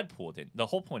Deadpool didn't. The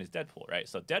whole point is Deadpool, right?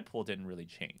 So Deadpool didn't really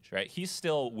change, right? He's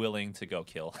still willing to go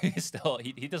kill. He's still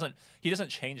he doesn't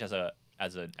change as an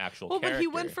actual character. But he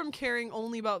went from caring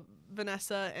only about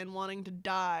Vanessa and wanting to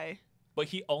die but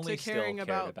he only to still caring cared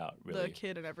about really the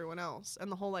kid and everyone else,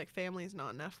 and the whole like family's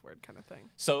not an F word kind of thing.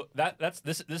 So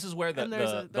this is where the And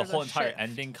there's whole a entire shift.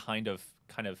 ending kind of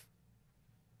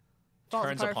Falls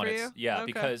turns apart upon for its you? yeah, Okay.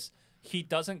 because he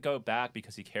doesn't go back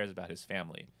because he cares about his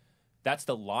family. That's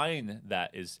the line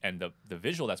that is, and the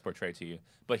visual that's portrayed to you.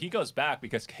 But he goes back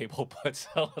because Cable puts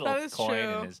a That little is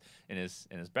coin true. in his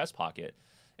breast pocket,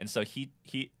 and so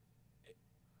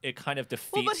it kind of but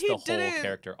defeats he the whole didn't-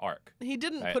 character arc. He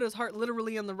didn't Right. put his heart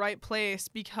literally in the right place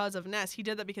because of Ness. He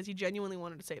did that because he genuinely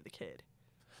wanted to save the kid.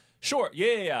 Sure,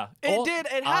 yeah. It did.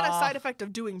 It had a side effect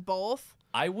of doing both.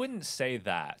 I wouldn't say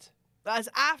that. As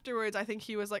afterwards, I think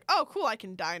he was like, "Oh, cool, I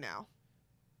can die now."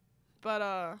 But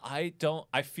I don't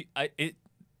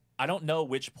know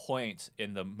which point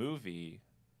in the movie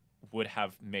would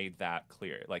have made that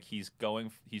clear. Like he's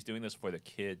doing this for the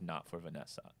kid, not for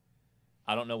Vanessa.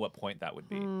 I don't know what point that would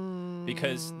be.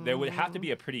 Because there would have to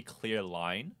be a pretty clear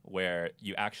line where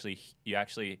you actually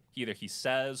either he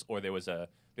says or there's a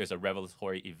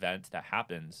revelatory event that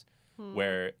happens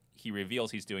where he reveals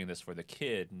he's doing this for the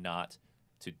kid, not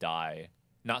to die,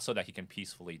 not so that he can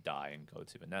peacefully die and go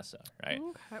to Vanessa, right?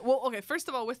 Okay. Well, okay, first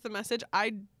of all, with the message,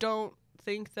 I don't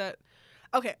think that.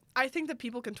 Okay, I think that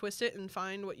people can twist it and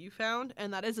find what you found,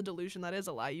 and that is a delusion. That is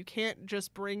a lie. You can't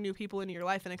just bring new people into your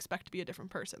life and expect to be a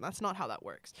different person. That's not how that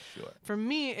works. Sure. For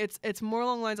me, it's more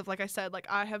along the lines of, like I said, like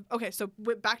I have. Okay, so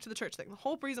back to the church thing. The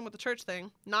whole reason with the church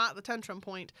thing, not the tantrum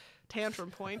point,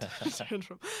 tantrum point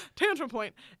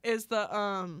is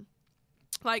the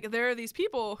like there are these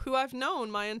people who I've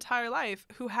known my entire life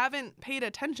who haven't paid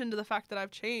attention to the fact that I've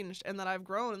changed and that I've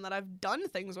grown and that I've done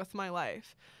things with my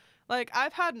life. Like,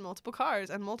 I've had multiple cars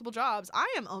and multiple jobs. I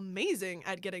am amazing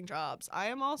at getting jobs. I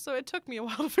am also, it took me a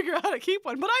while to figure out how to keep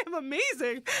one, but I am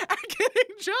amazing at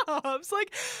getting jobs.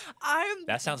 Like,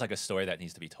 That sounds like a story that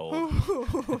needs to be told.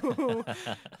 I'm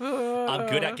I'm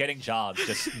good at getting jobs,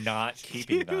 just not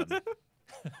keeping them.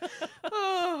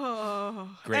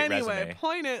 Great anyway, resume.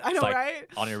 point is, I It's know, like, right?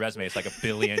 on your resume, it's like 1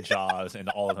 billion jobs, and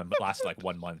all of them last like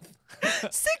 1 month.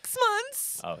 6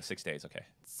 months. Oh, 6 days. Okay.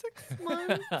 6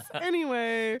 months.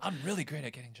 Anyway. I'm really great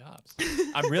at getting jobs.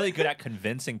 I'm really good at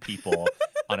convincing people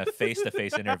on a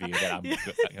face-to-face interview that I'm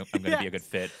going to be a good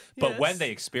fit. But when Yes.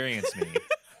 they experience me,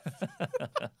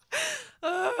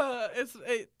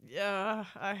 Yeah,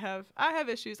 I have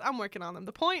issues. I'm working on them.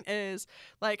 The point is,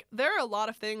 like, there are a lot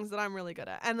of things that I'm really good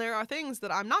at, and there are things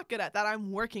that I'm not good at that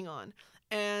I'm working on.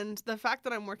 And the fact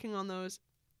that I'm working on those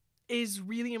is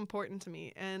really important to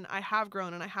me, and I have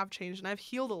grown and I have changed and I've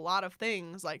healed a lot of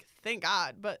things, like, thank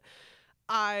God. But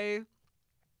I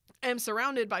am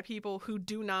surrounded by people who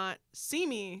do not see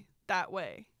me that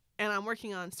way, and I'm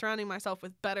working on surrounding myself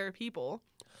with better people.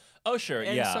 oh sure,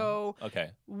 And yeah, so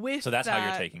okay. with So that's how you're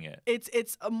that, taking it.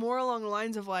 It's more along the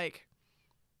lines of, like,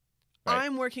 Right.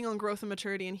 I'm working on growth and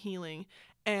maturity and healing,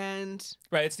 and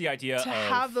Right, it's the idea to of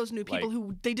have those new people like,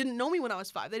 who they didn't know me when I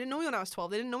was 5, they didn't know me when I was 12,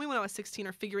 they didn't know me when I was 16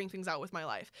 or figuring things out with my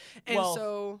life. And Well,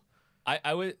 so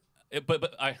I would,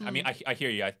 but I mean, I hear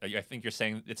you. I think you're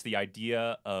saying it's the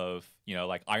idea of, you know,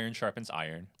 like iron sharpens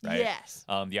iron, right? yes,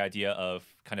 The idea of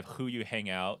kind of who you hang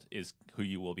out is who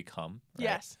you will become. Right?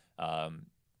 yes,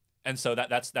 And so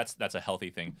that's a healthy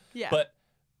thing. yeah, But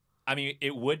I mean,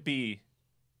 it would be,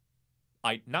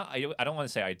 I don't want to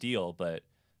say ideal, but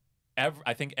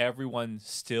I think everyone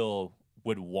still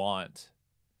would want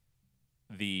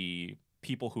the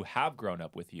people who have grown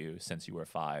up with you since you were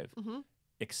 5 Mhm.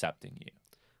 accepting you.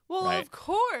 well, right? of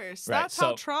course, Right, that's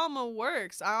how so- trauma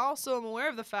works. I also am aware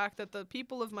of the fact that the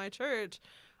people of my church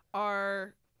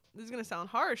are this is gonna sound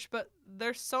harsh, but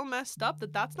they're so messed up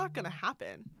that that's not gonna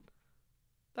happen.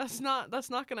 That's not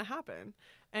gonna happen.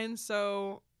 And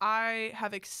so I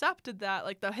have accepted that,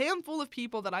 like, the handful of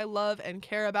people that I love and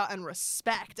care about and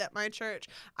respect at my church,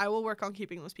 I will work on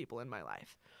keeping those people in my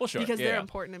life. Well, sure. Because yeah, they're yeah.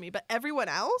 important to me. But everyone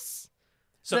else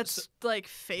that's like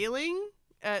failing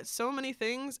at so many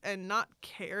things and not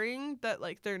caring that,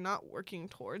 like, they're not working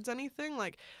towards anything,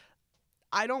 like,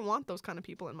 I don't want those kind of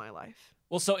people in my life.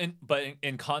 Well, so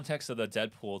in context of the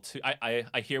Deadpool 2,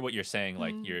 I hear what you're saying,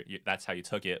 like you're that's how you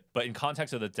took it. But in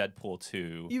context of the Deadpool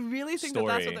 2, You really think story,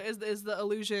 that that's what is the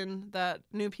illusion that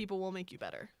new people will make you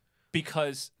better?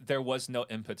 because there was no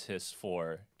impetus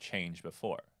for change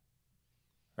before,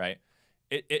 right?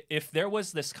 If there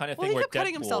was this kind of Well, thing he where kept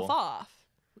cutting Deadpool, himself off.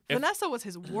 Vanessa was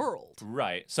his world.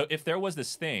 right? So if there was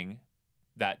this thing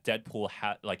that Deadpool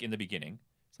had, like in the beginning,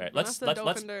 right? Vanessa,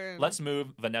 Dopinder, and Let's move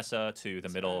Vanessa to the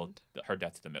his middle, friend. her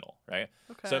death to the middle, right?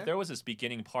 Okay. So if there was this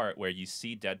beginning part where you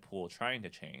see Deadpool trying to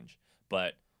change,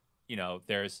 but you know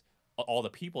there's all the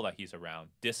people that he's around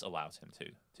disallows him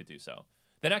to do so,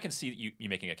 then I can see you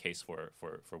making a case for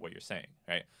what you're saying,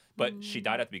 right? But she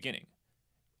died at the beginning,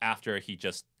 after he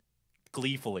just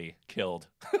gleefully killed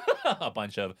a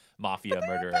bunch of mafia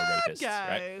murderer rapists,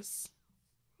 right? Guys.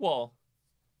 Well,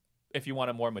 if you want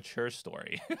a more mature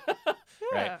story,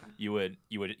 right? He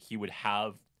would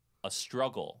have a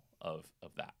struggle of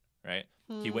that, right?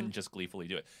 He wouldn't just gleefully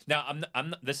do it. Now,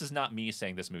 this is not me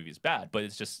saying this movie is bad, but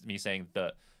it's just me saying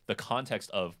the context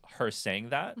of her saying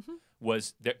that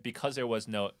was there because there was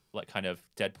no, like, kind of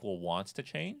Deadpool wants to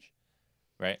change,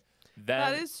 right? Then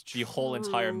That is the whole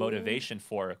entire true. motivation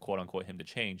for quote unquote him to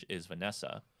change is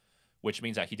Vanessa, which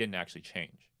means that he didn't actually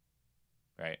change,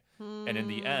 right? And in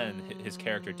the end, his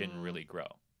character didn't really grow,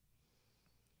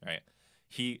 right?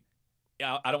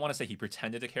 I don't want to say he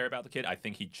pretended to care about the kid. I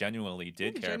think he genuinely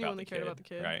did care about the cared about the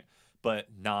kid. right? But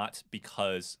not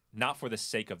for the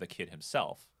sake of the kid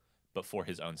himself, but for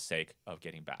his own sake of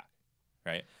getting back,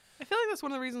 right? I feel like that's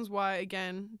one of the reasons why,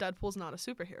 again, Deadpool's not a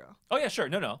superhero. Oh yeah, sure,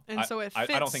 no. And so it I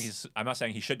don't fits think I'm not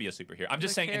saying he should be a superhero. I'm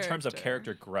just the saying in terms of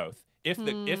character. character growth. If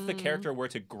the character were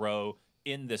to grow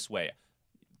in this way,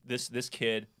 this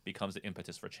kid becomes the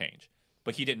impetus for change,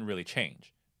 but he didn't really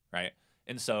change, right?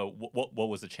 And so what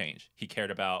was the change? He cared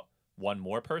about one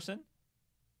more person,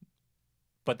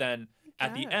 but then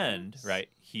at the end, guess. right?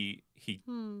 He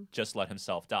just let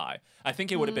himself die. I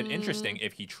think it would have been interesting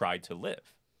if he tried to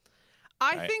live.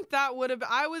 I Right. think that would have.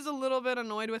 I was a little bit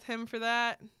annoyed with him for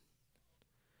that.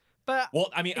 But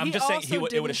Well, I mean, I'm just saying it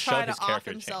would have showed his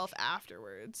character himself change.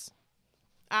 afterwards.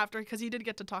 Because he did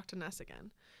get to talk to Ness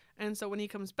again. And so when he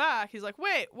comes back, he's like,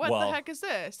 wait, what Well- the heck is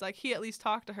this? Like, he at least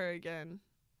talked to her again.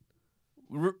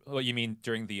 Well, you mean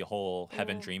during the whole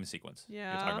heaven Well, dream sequence? You're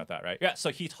yeah. talking about that, right? Yeah.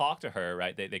 So he talked to her,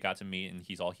 right? They got to meet, and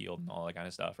he's all healed and all that kind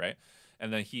of stuff, right?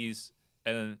 And then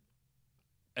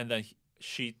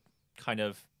she kind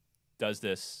of does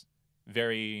this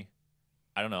very,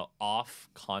 I don't know, off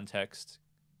context,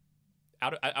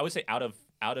 I would say out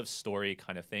of story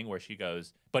kind of thing where she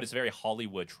goes, but it's very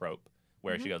Hollywood trope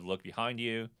where she goes, look behind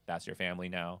you, that's your family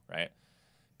now, right?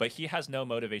 But he has no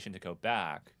motivation to go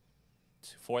back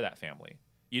for that family.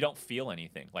 You don't feel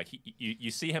anything. Like you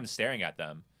see him staring at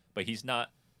them, but he's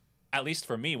not. At least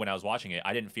for me, when I was watching it,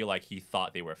 I didn't feel like he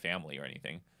thought they were family or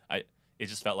anything. It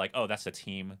just felt like, oh, that's a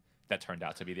team that turned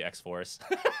out to be the X-Force.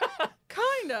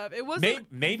 Kind of. It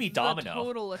wasn't maybe the Domino.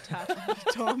 total attachment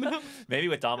to Domino. Maybe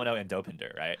with Domino and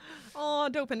Dopinder, right? Oh,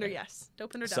 Dopinder, yes.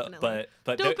 Dopinder, So, definitely.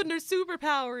 but Dopinder's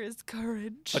superpower is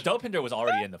courage. But Dopinder was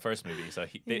already in the first movie, so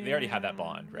they already had that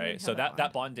bond, they already right? So had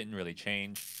that bond didn't really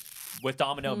change. With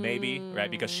Domino, maybe, right?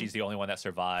 Because she's the only one that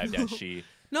survived, and she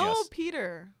No, yes,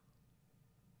 Peter.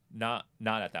 not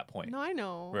at that point. No, I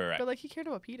know. Right. But, like, he cared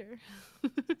about Peter.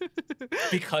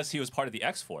 Because he was part of the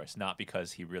X-Force, not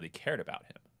because he really cared about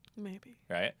him, Maybe.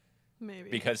 right? Maybe.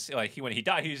 Because like when he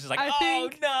died, he was just like, I "Oh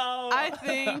think- no!" I I'm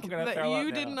think gonna that throw up you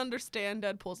now." didn't understand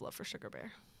Deadpool's love for Sugar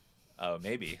Bear. Oh,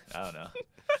 maybe. I don't know.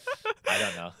 I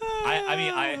don't know. I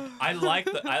mean,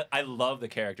 I love the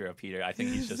character of Peter. I think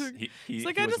he's just He's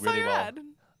like, he I was just saw really your well. ad.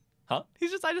 Huh?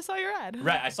 I just saw your ad.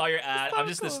 Right. I saw your ad. so I'm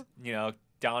just this, cool.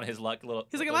 down his luck little.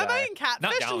 He's like, am little I guy. being catfished?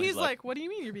 Not down And his he's luck. like, what do you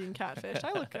mean you're being catfished?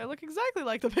 I look exactly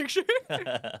like the picture.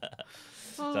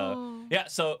 So Oh. yeah.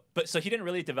 So he didn't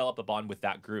really develop a bond with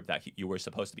that group that you were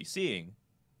supposed to be seeing,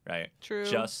 right? True.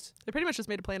 Just They pretty much just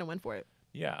made a plan and went for it.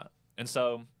 yeah. And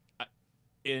so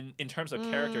in terms of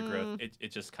character growth, it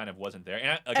just kind of wasn't there.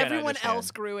 And again, Everyone I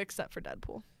else grew except for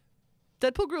Deadpool.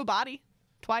 Deadpool grew a body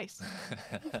twice.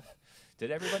 Did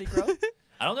everybody grow?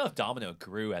 I don't know if Domino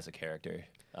grew as a character.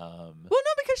 Well, no,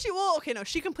 because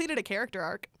she completed a character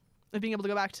arc. of being able to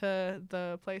go back to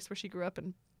the place where she grew up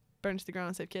and burn to the ground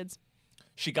and save kids.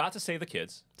 She got to save the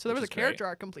kids. So there was a which is character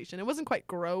arc completion. It wasn't quite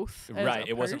growth. As right. a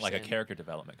It wasn't like a person. character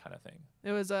development kind of thing.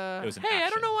 It was It was an hey, I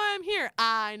action. don't know why I'm here.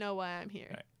 I know why I'm here.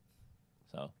 Right.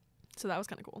 So So that was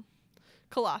kind of cool.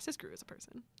 Colossus grew as a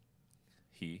person.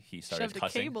 he started Shoved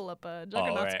cussing. a cable up a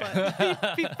juggernaut's right.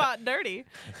 butt. he fought dirty.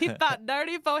 He fought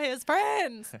dirty for his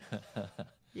friends.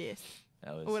 Yes.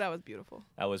 That was Oh, that was beautiful.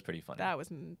 pretty funny. That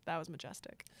was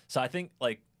majestic. So I think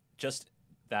like just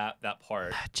that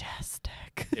part. Majestic.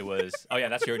 It was. Oh yeah,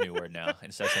 that's your new word now.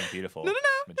 Instead of saying beautiful. No.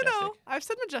 Majestic. I've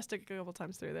said majestic a couple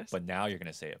times through this. But now you're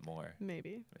gonna say it more.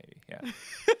 Maybe. Yeah.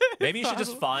 Maybe you should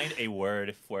just Probably. fied a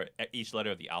word for each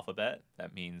letter of the alphabet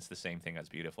that means the same thing as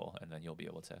beautiful, and then you'll be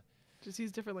able to Just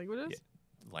use different languages? Yeah.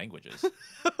 Languages.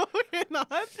 Okay, not.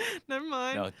 Never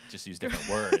mind. No, just use different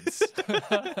words.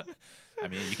 I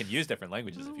mean, you can use different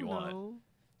languages if you want. No.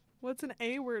 What's an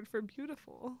A word for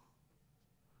beautiful?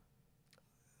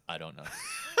 I don't know.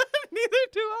 Neither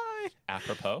do I.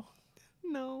 Apropos.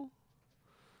 No.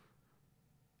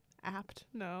 Apt?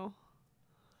 No.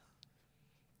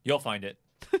 You'll find it.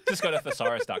 Just go to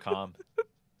thesaurus.com.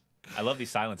 I love these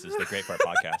silences. They're great for our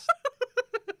podcast.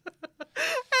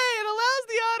 Hey, it allows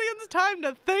the audience time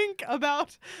to think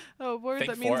about a word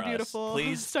Think that means for beautiful. us.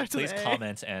 Please Starts with A.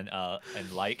 comment and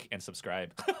like and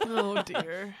subscribe. Oh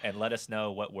dear. And let us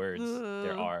know what words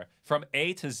there are from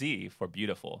A to Z for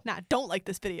beautiful. Nah, don't like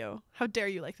this video. How dare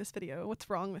you like this video? What's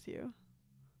wrong with you?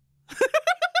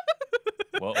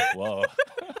 Whoa.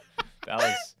 That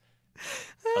was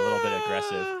a little bit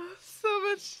aggressive. So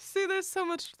much. See, there's so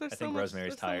much. I think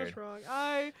Rosemary's tired. So much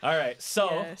wrong. All right, so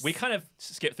Yes. we kind of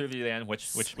skipped through the end,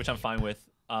 which I'm fine with.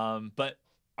 But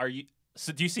are you?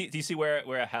 So do you see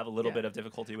where I have a little Yeah. bit of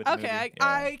difficulty with the movie? Okay, Yeah.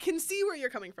 I can see where you're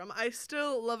coming from. I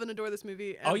still love and adore this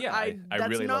movie. And Oh, yeah, I that's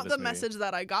really not love this the movie. message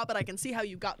that I got, but I can see how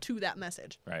you got to that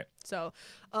message. Right. So,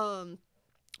 but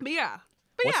yeah.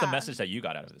 What's the message that you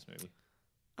got out of this movie?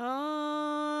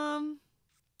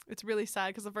 It's really sad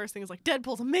because the first thing is like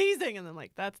Deadpool's amazing, and then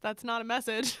like that's not a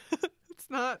message. It's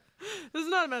not. This is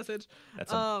not a message.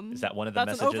 Is that one of the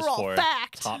that's an messages overall for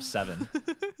fact. top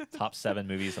 7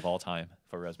 movies of all time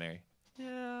for Rosemary?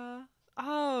 Yeah.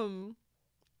 I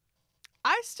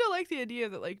still like the idea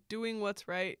that like doing what's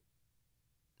right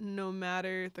no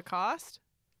matter the cost.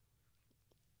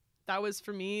 That was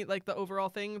for me like the overall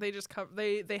thing. They just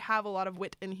they have a lot of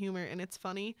wit and humor and it's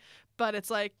funny, but it's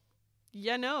like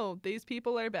no, these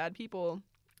people are bad people,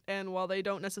 and while they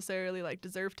don't necessarily like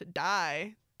deserve to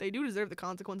die, they do deserve the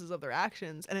consequences of their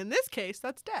actions. And in this case,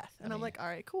 that's death. And I'm mean, like, all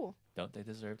right, cool. Don't they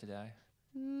deserve to die?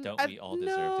 Mm, Don't we all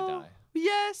deserve no. to die?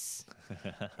 Yes.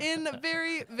 In a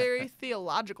very, very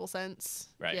theological sense.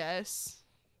 Right. Yes.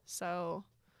 So,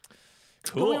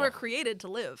 Cool. but we were created to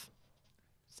live.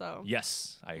 So.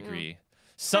 Yes, I agree.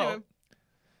 So, Anyway.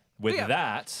 with Yeah.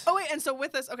 that, Oh wait, and so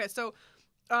with this, okay, so,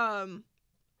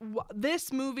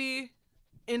 this movie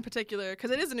in particular,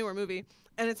 because it is a newer movie,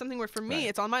 and it's something where for me Right.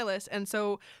 it's on my list, and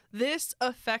so this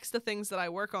affects the things that I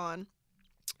work on.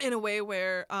 In a way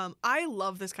where I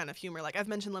love this kind of humor. Like I've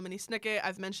mentioned Lemony Snicket,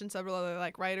 I've mentioned several other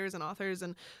like writers and authors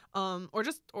and or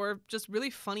just really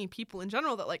funny people in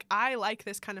general that like I like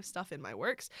this kind of stuff in my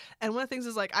works. And one of the things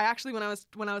is like I actually when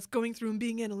I was going through and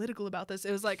being analytical about this,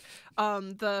 it was like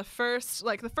the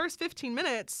first 15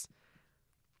 minutes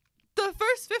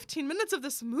of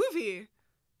this movie,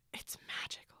 it's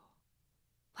magical.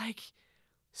 Like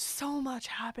so much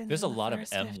happens. there's a in the lot of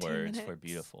first M 15 words for minutes.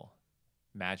 beautiful.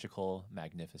 Magical,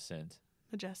 magnificent,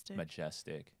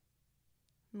 Majestic.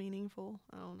 Meaningful.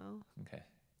 I don't know. Okay.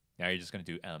 Now you're just going to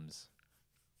do M's.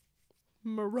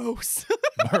 Morose.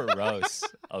 Morose.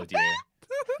 Oh, dear.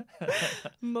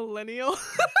 Millennial.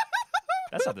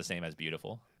 That's not the same as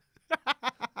beautiful.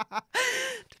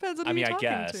 Depends on I who mean, you're I talking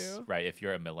guess, to. right, if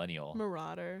you're a millennial.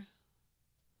 Marauder.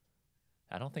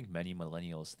 I don't think many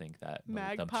millennials think that the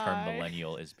term Magpie.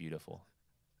 millennial is beautiful.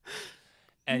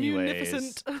 Anyways,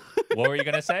 Munificent. what were you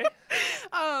going to say?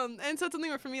 And so it's something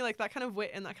where for me, like that kind of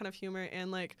wit and that kind of humor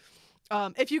and like,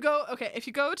 if you go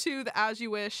to the As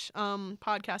You Wish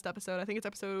podcast episode, I think it's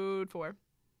episode 4.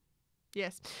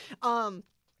 Yes. And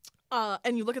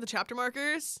you look at the chapter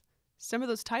markers, some of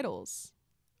those titles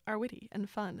are witty and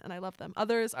fun, and I love them.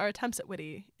 Others are attempts at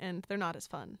witty, and they're not as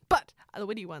fun. But the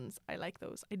witty ones, I like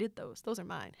those. I did those. Those are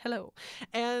mine. Hello.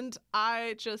 And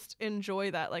I just enjoy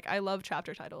that. Like, I love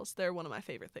chapter titles. They're one of my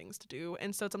favorite things to do.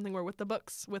 And so it's something where with the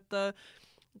books, with the,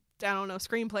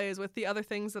 screenplays, with the other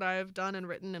things that I've done and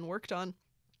written and worked on,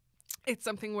 it's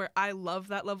something where I love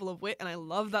that level of wit and I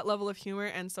love that level of humor,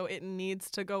 and so it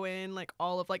needs to go in like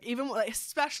all of like even like,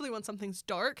 especially when something's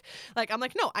dark. Like I'm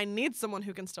like, no, I need someone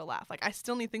who can still laugh. Like I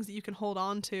still need things that you can hold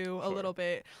on to a little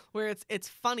bit, where it's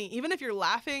funny, even if you're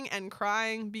laughing and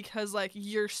crying because like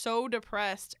you're so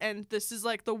depressed, and this is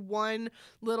like the one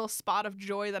little spot of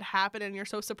joy that happened, and you're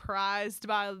so surprised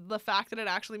by the fact that it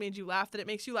actually made you laugh that it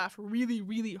makes you laugh really,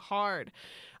 really hard.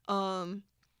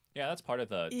 Yeah, that's part of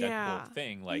the Yeah. Deadpool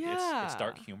thing. Like it's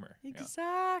dark humor. Yeah.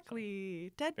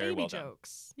 Exactly. Dead Very baby well done.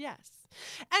 jokes. Yes.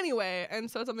 Anyway,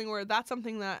 and so it's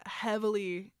something that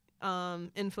heavily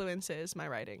influences my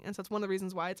writing. And so it's one of the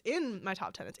reasons why it's in my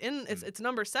top 10. It's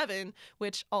number 7,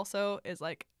 which also is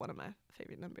like one of my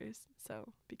favorite numbers.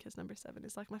 So because number 7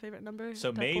 is like my favorite number.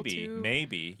 So Deadpool 2.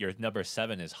 maybe your number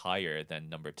 7 is higher than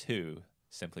number 2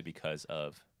 simply because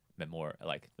of the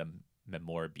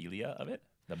memorabilia of it.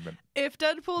 If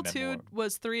Deadpool 2 Memoir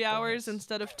was 3 hours bonus.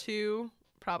 instead of 2,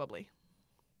 probably.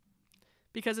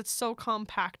 Because it's so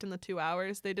compact in the 2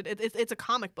 hours. They did it's a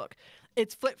comic book.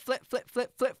 It's flip, flip, flip,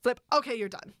 flip, flip, flip. Okay, you're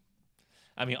done.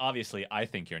 I mean, obviously, I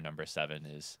think your number 7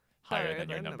 is higher Better than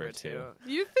your than number 2.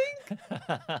 You think?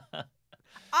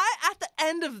 At the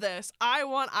end of this, I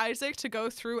want Isaac to go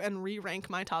through and re-rank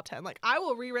my top 10. Like I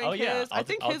will re-rank Oh, yeah. his. I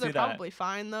think I'll his do are that. probably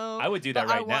fine though. I would do that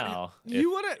but I right want now.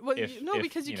 You wouldn't? Well, if- no, if,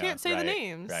 because you know, can't say right, the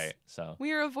names. Right. So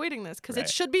We are avoiding this because Right.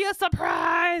 it should be a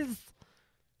surprise.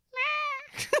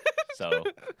 so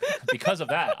because of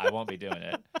that, I won't be doing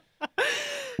it.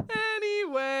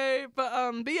 Anyway, but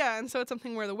yeah, and so it's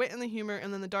something where the wit and the humor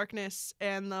and then the darkness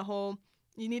and the whole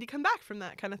you need to come back from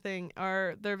that kind of thing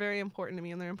they're very important to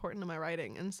me, and they're important to my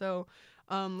writing. And so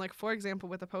like for example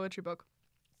with a poetry book,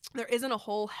 there isn't a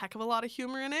whole heck of a lot of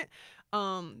humor in it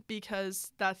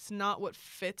because that's not what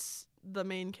fits the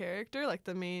main character, like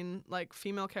the main like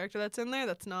female character that's in there.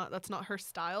 That's not her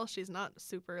style. She's not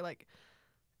super like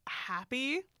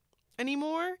happy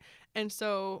anymore. And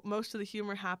so most of the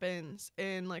humor happens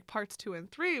in like parts 2 and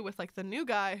 3 with like the new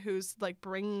guy who's like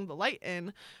bringing the light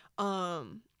in,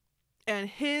 and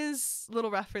his little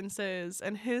references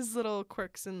and his little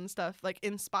quirks and stuff like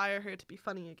inspire her to be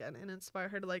funny again and inspire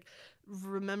her to like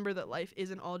remember that life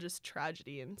isn't all just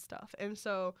tragedy and stuff. And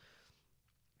so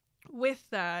with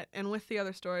that and with the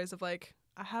other stories of like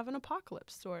I have an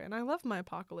apocalypse story and I love my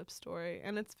apocalypse story,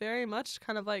 and it's very much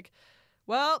kind of like,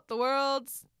 well,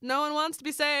 no one wants to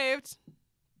be saved.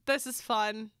 This is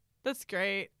fun. That's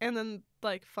great. And then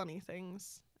like funny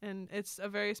things. And it's a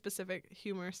very specific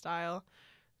humor style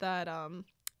that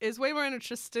is way more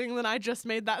interesting than I just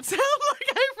made that sound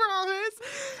like, I promise.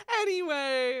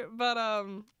 Anyway, but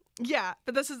yeah,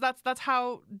 but that's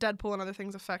how Deadpool and other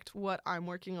things affect what I'm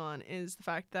working on, is the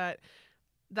fact that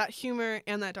that humor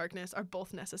and that darkness are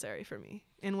both necessary for me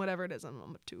in whatever it is I'm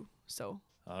up to. So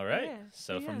All right. Yeah,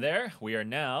 So yeah. from there, we are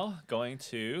now going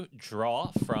to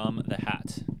draw from the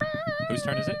hat. Whose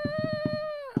turn is it?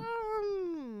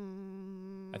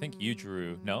 I think you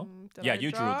drew. No? Did Yeah, I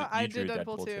you draw? drew. I You drew did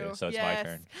Deadpool, too. too. So it's Yes. my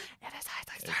turn. It is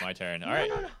Isaac's It's turn. my turn. All No, right.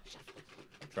 no, no.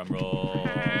 Drum roll.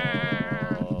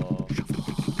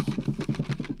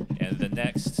 And the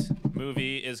next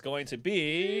movie is going to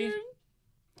be.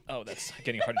 Oh, that's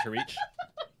getting harder to reach.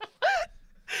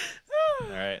 All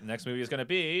right. Next movie is going to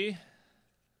be.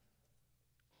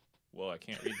 Whoa, I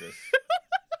can't read this.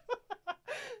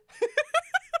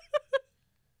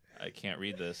 I can't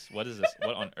read this. What is this?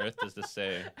 What on earth does this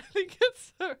say? I think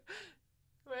it's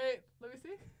wait, let me see.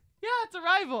 Yeah, it's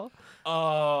Arrival.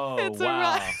 Oh, It's a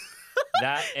wow. ri-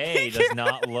 That A does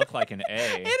not look like an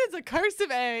A. It is a cursive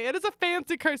A. It is a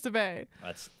fancy cursive A.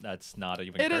 That's not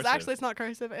even It cursive. is actually, it's not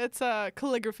cursive. It's a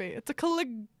calligraphy. It's a But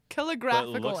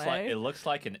calligraphical it A. looks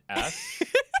like an S,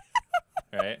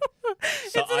 right?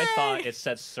 So It's an I A. thought it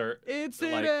said "sir." It's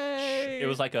like an A. it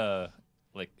was like a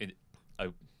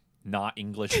not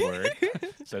English word,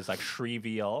 so it's like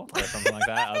Shrivial or something like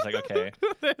that. I was like, okay,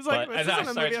 It's like, but this and then I isn't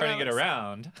a started movie turning it about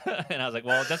around, and I was like,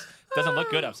 well, this doesn't look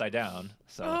good upside down.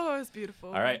 So Oh, it's beautiful.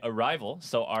 all right, Arrival.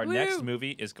 So our next Woo. movie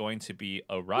is going to be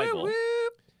Woo, Arrival.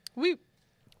 woo,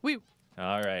 woo,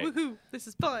 All right, woohoo! This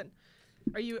is fun.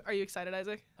 Are you excited,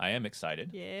 Isaac? I am excited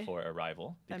Yeah. for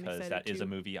Arrival I'm because excited that is too. a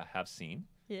movie I have seen,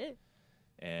 Yeah.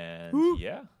 and Woo.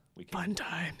 yeah, we can. Fun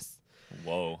times.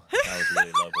 Whoa, that was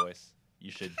really low voice. You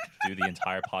should do the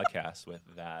entire podcast with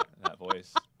that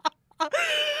voice.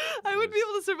 I wouldn't be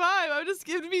able to survive. I would just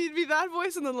give me that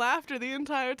voice and then laughter the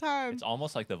entire time. It's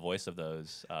almost like the voice of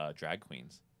those drag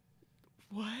queens.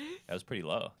 What? That was pretty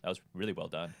low. That was really well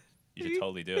done. You should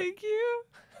totally do it. Thank you.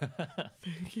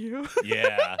 Thank you.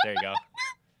 Yeah, there you go.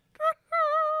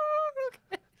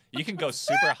 Okay. You can go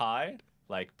super high,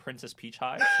 like Princess Peach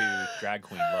high to drag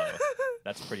queen low.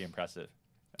 That's pretty impressive.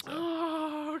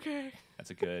 Oh, okay. That's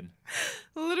a good.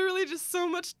 Literally, just so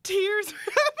much tears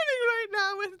are happening right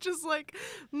now with just like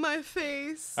my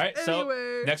face. All right,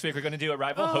 anyway. so next week we're going to do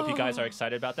Arrival. Hope you guys are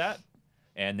excited about that.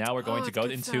 And now we're going to go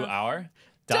into our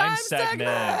Dime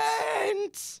segment.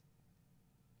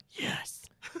 Yes.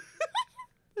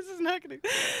 This is not gonna.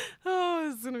 Oh,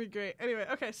 this is gonna be great. Anyway,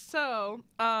 okay, so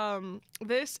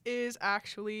this is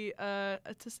actually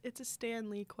it's a Stan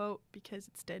Lee quote because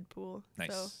it's Deadpool.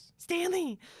 Nice. So Stan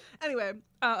Lee. Anyway,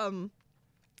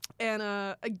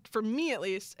 and for me at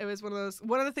least, it was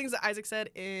one of the things that Isaac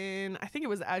said in, I think it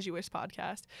was the As You Wish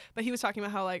podcast, but he was talking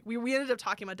about how like we ended up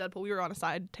talking about Deadpool. We were on a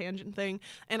side tangent thing,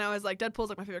 and I was like, Deadpool's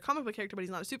like my favorite comic book character, but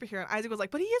he's not a superhero. And Isaac was like,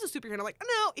 but he is a superhero. And I'm like,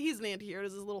 no, he's an anti-hero.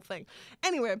 It's this little thing.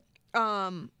 Anyway,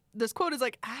 this quote is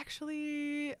like,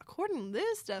 actually, according to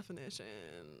this definition,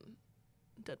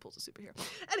 Deadpool's a superhero.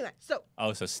 Anyway, so.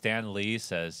 Oh, so Stan Lee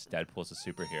says Deadpool's a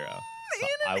superhero. So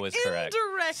I was correct.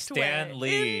 Indirect Stan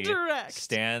Lee. Indirect.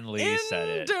 Stan Lee said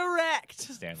it. Indirect.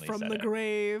 Stan Lee From said the it.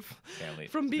 grave. Stan Lee.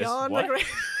 From This- beyond what? the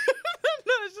grave.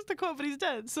 No, it's just a quote, but he's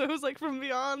dead. So it was like from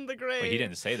beyond the grave. Wait, he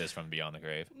didn't say this from beyond the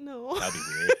grave. No. That'd be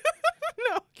weird.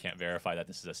 No. Can't verify that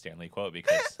this is a Stan Lee quote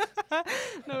because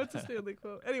No, it's a Stanley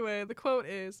quote. Anyway, the quote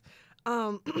is,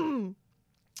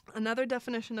 another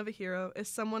definition of a hero is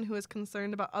someone who is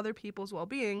concerned about other people's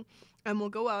well-being and will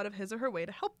go out of his or her way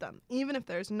to help them, even if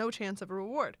there's no chance of a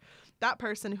reward. That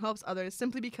person who helps others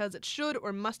simply because it should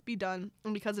or must be done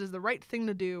and because it is the right thing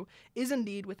to do is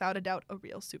indeed, without a doubt, a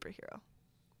real superhero.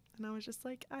 And I was just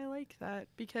like, I like that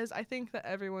because I think that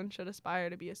everyone should aspire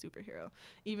to be a superhero.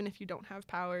 Even if you don't have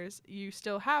powers, you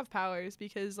still have powers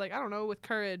because, like, I don't know, with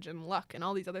courage and luck and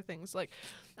all these other things. Like,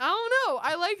 I don't know.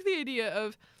 I like the idea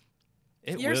of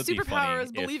your would be superpower funny is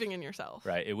if- believing in yourself.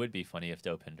 Right. It would be funny if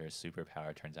Dopinder's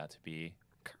superpower turns out to be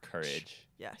courage.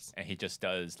 Yes. And he just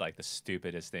does like the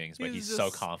stupidest things, but He's he's so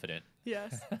just- confident.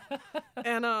 Yes.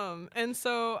 and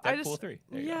so I Deadpool just 3.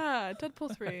 There you go. yeah,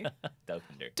 Deadpool 3.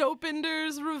 Dopinder.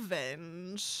 Dopinder's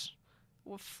revenge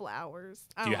with flowers.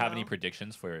 I Do you don't have any know.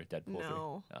 predictions for Deadpool 3?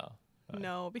 No. Oh.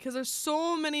 No, because there's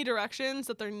so many directions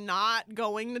that they're not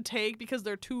going to take because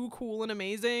they're too cool and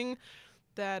amazing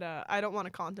that I don't want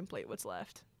to contemplate what's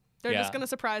left. They're just Yeah. going to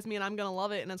surprise me and I'm going to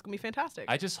love it and it's going to be fantastic.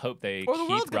 I just hope they Or the keep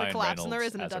world's gonna Ryan collapse and Reynolds there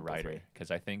isn't a as a Deadpool writer 3.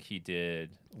 because I think he did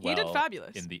He did well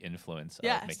fabulous. in the influence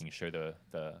Yes. of making sure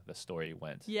the story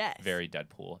went Yes. very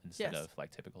Deadpool instead Yes. of like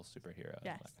typical superhero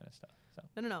Yes. and that kind of stuff.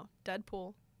 So No.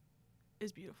 Deadpool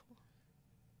is beautiful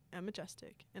and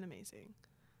majestic and amazing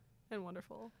and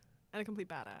wonderful and a complete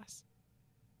badass.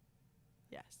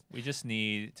 Yes. we just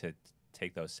need to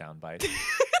take those sound bites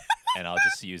and I'll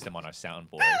just use them on our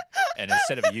soundboard. And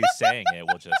instead of you saying it,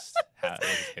 we'll just hit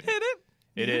Hit it.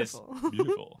 It is Beautiful.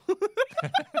 beautiful.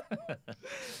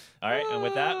 All right, and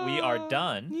with that, we are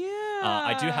done. Yeah.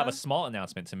 I do have a small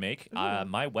announcement to make.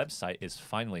 My website is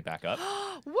finally back up.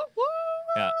 Woo woo.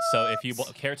 Yeah, so if you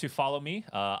care to follow me,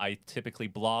 I typically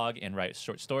blog and write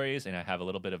short stories, and I have a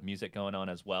little bit of music going on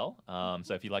as well.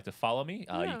 So if you'd like to follow me,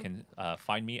 you can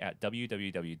find me at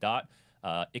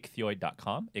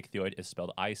www.ichthyoid.com. Ichthyoid is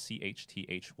spelled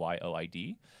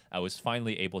ICHTHYOID. I was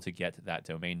finally able to get that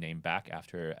domain name back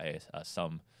after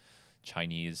some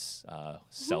Chinese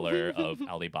seller of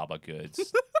Alibaba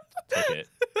goods took it.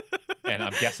 And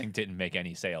I'm guessing didn't make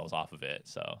any sales off of it,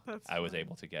 so That's I was fine.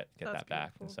 able to get That's that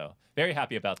back. And beautiful. so very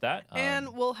happy about that.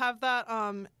 And we'll have that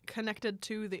connected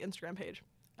to the Instagram page.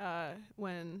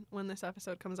 When this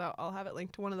episode comes out, I'll have it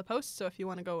linked to one of the posts. So if you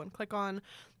want to go and click on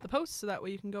the post, so that way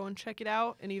you can go and check it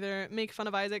out and either make fun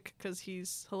of Isaac because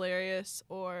he's hilarious,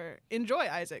 or enjoy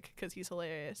Isaac because he's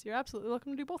hilarious. You're absolutely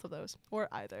welcome to do both of those, or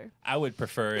either. I would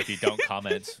prefer if you don't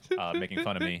comment making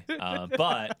fun of me,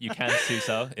 but you can do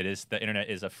so. The internet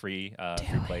is a free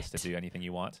place to do anything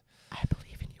you want. I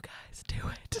believe in you guys. Do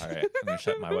it. All right, I'm gonna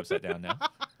shut my website down now.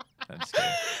 I'm just kidding.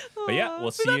 But yeah,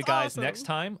 we'll see you guys next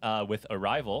time with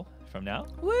Arrival. For now,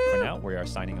 we are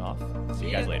signing off. See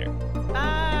you guys later.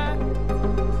 Bye.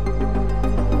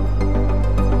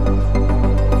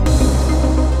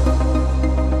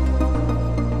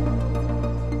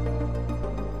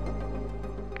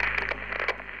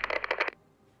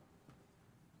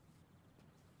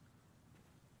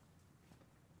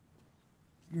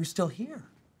 You're still here.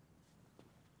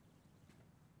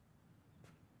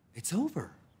 It's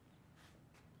over.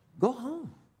 Go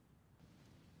home.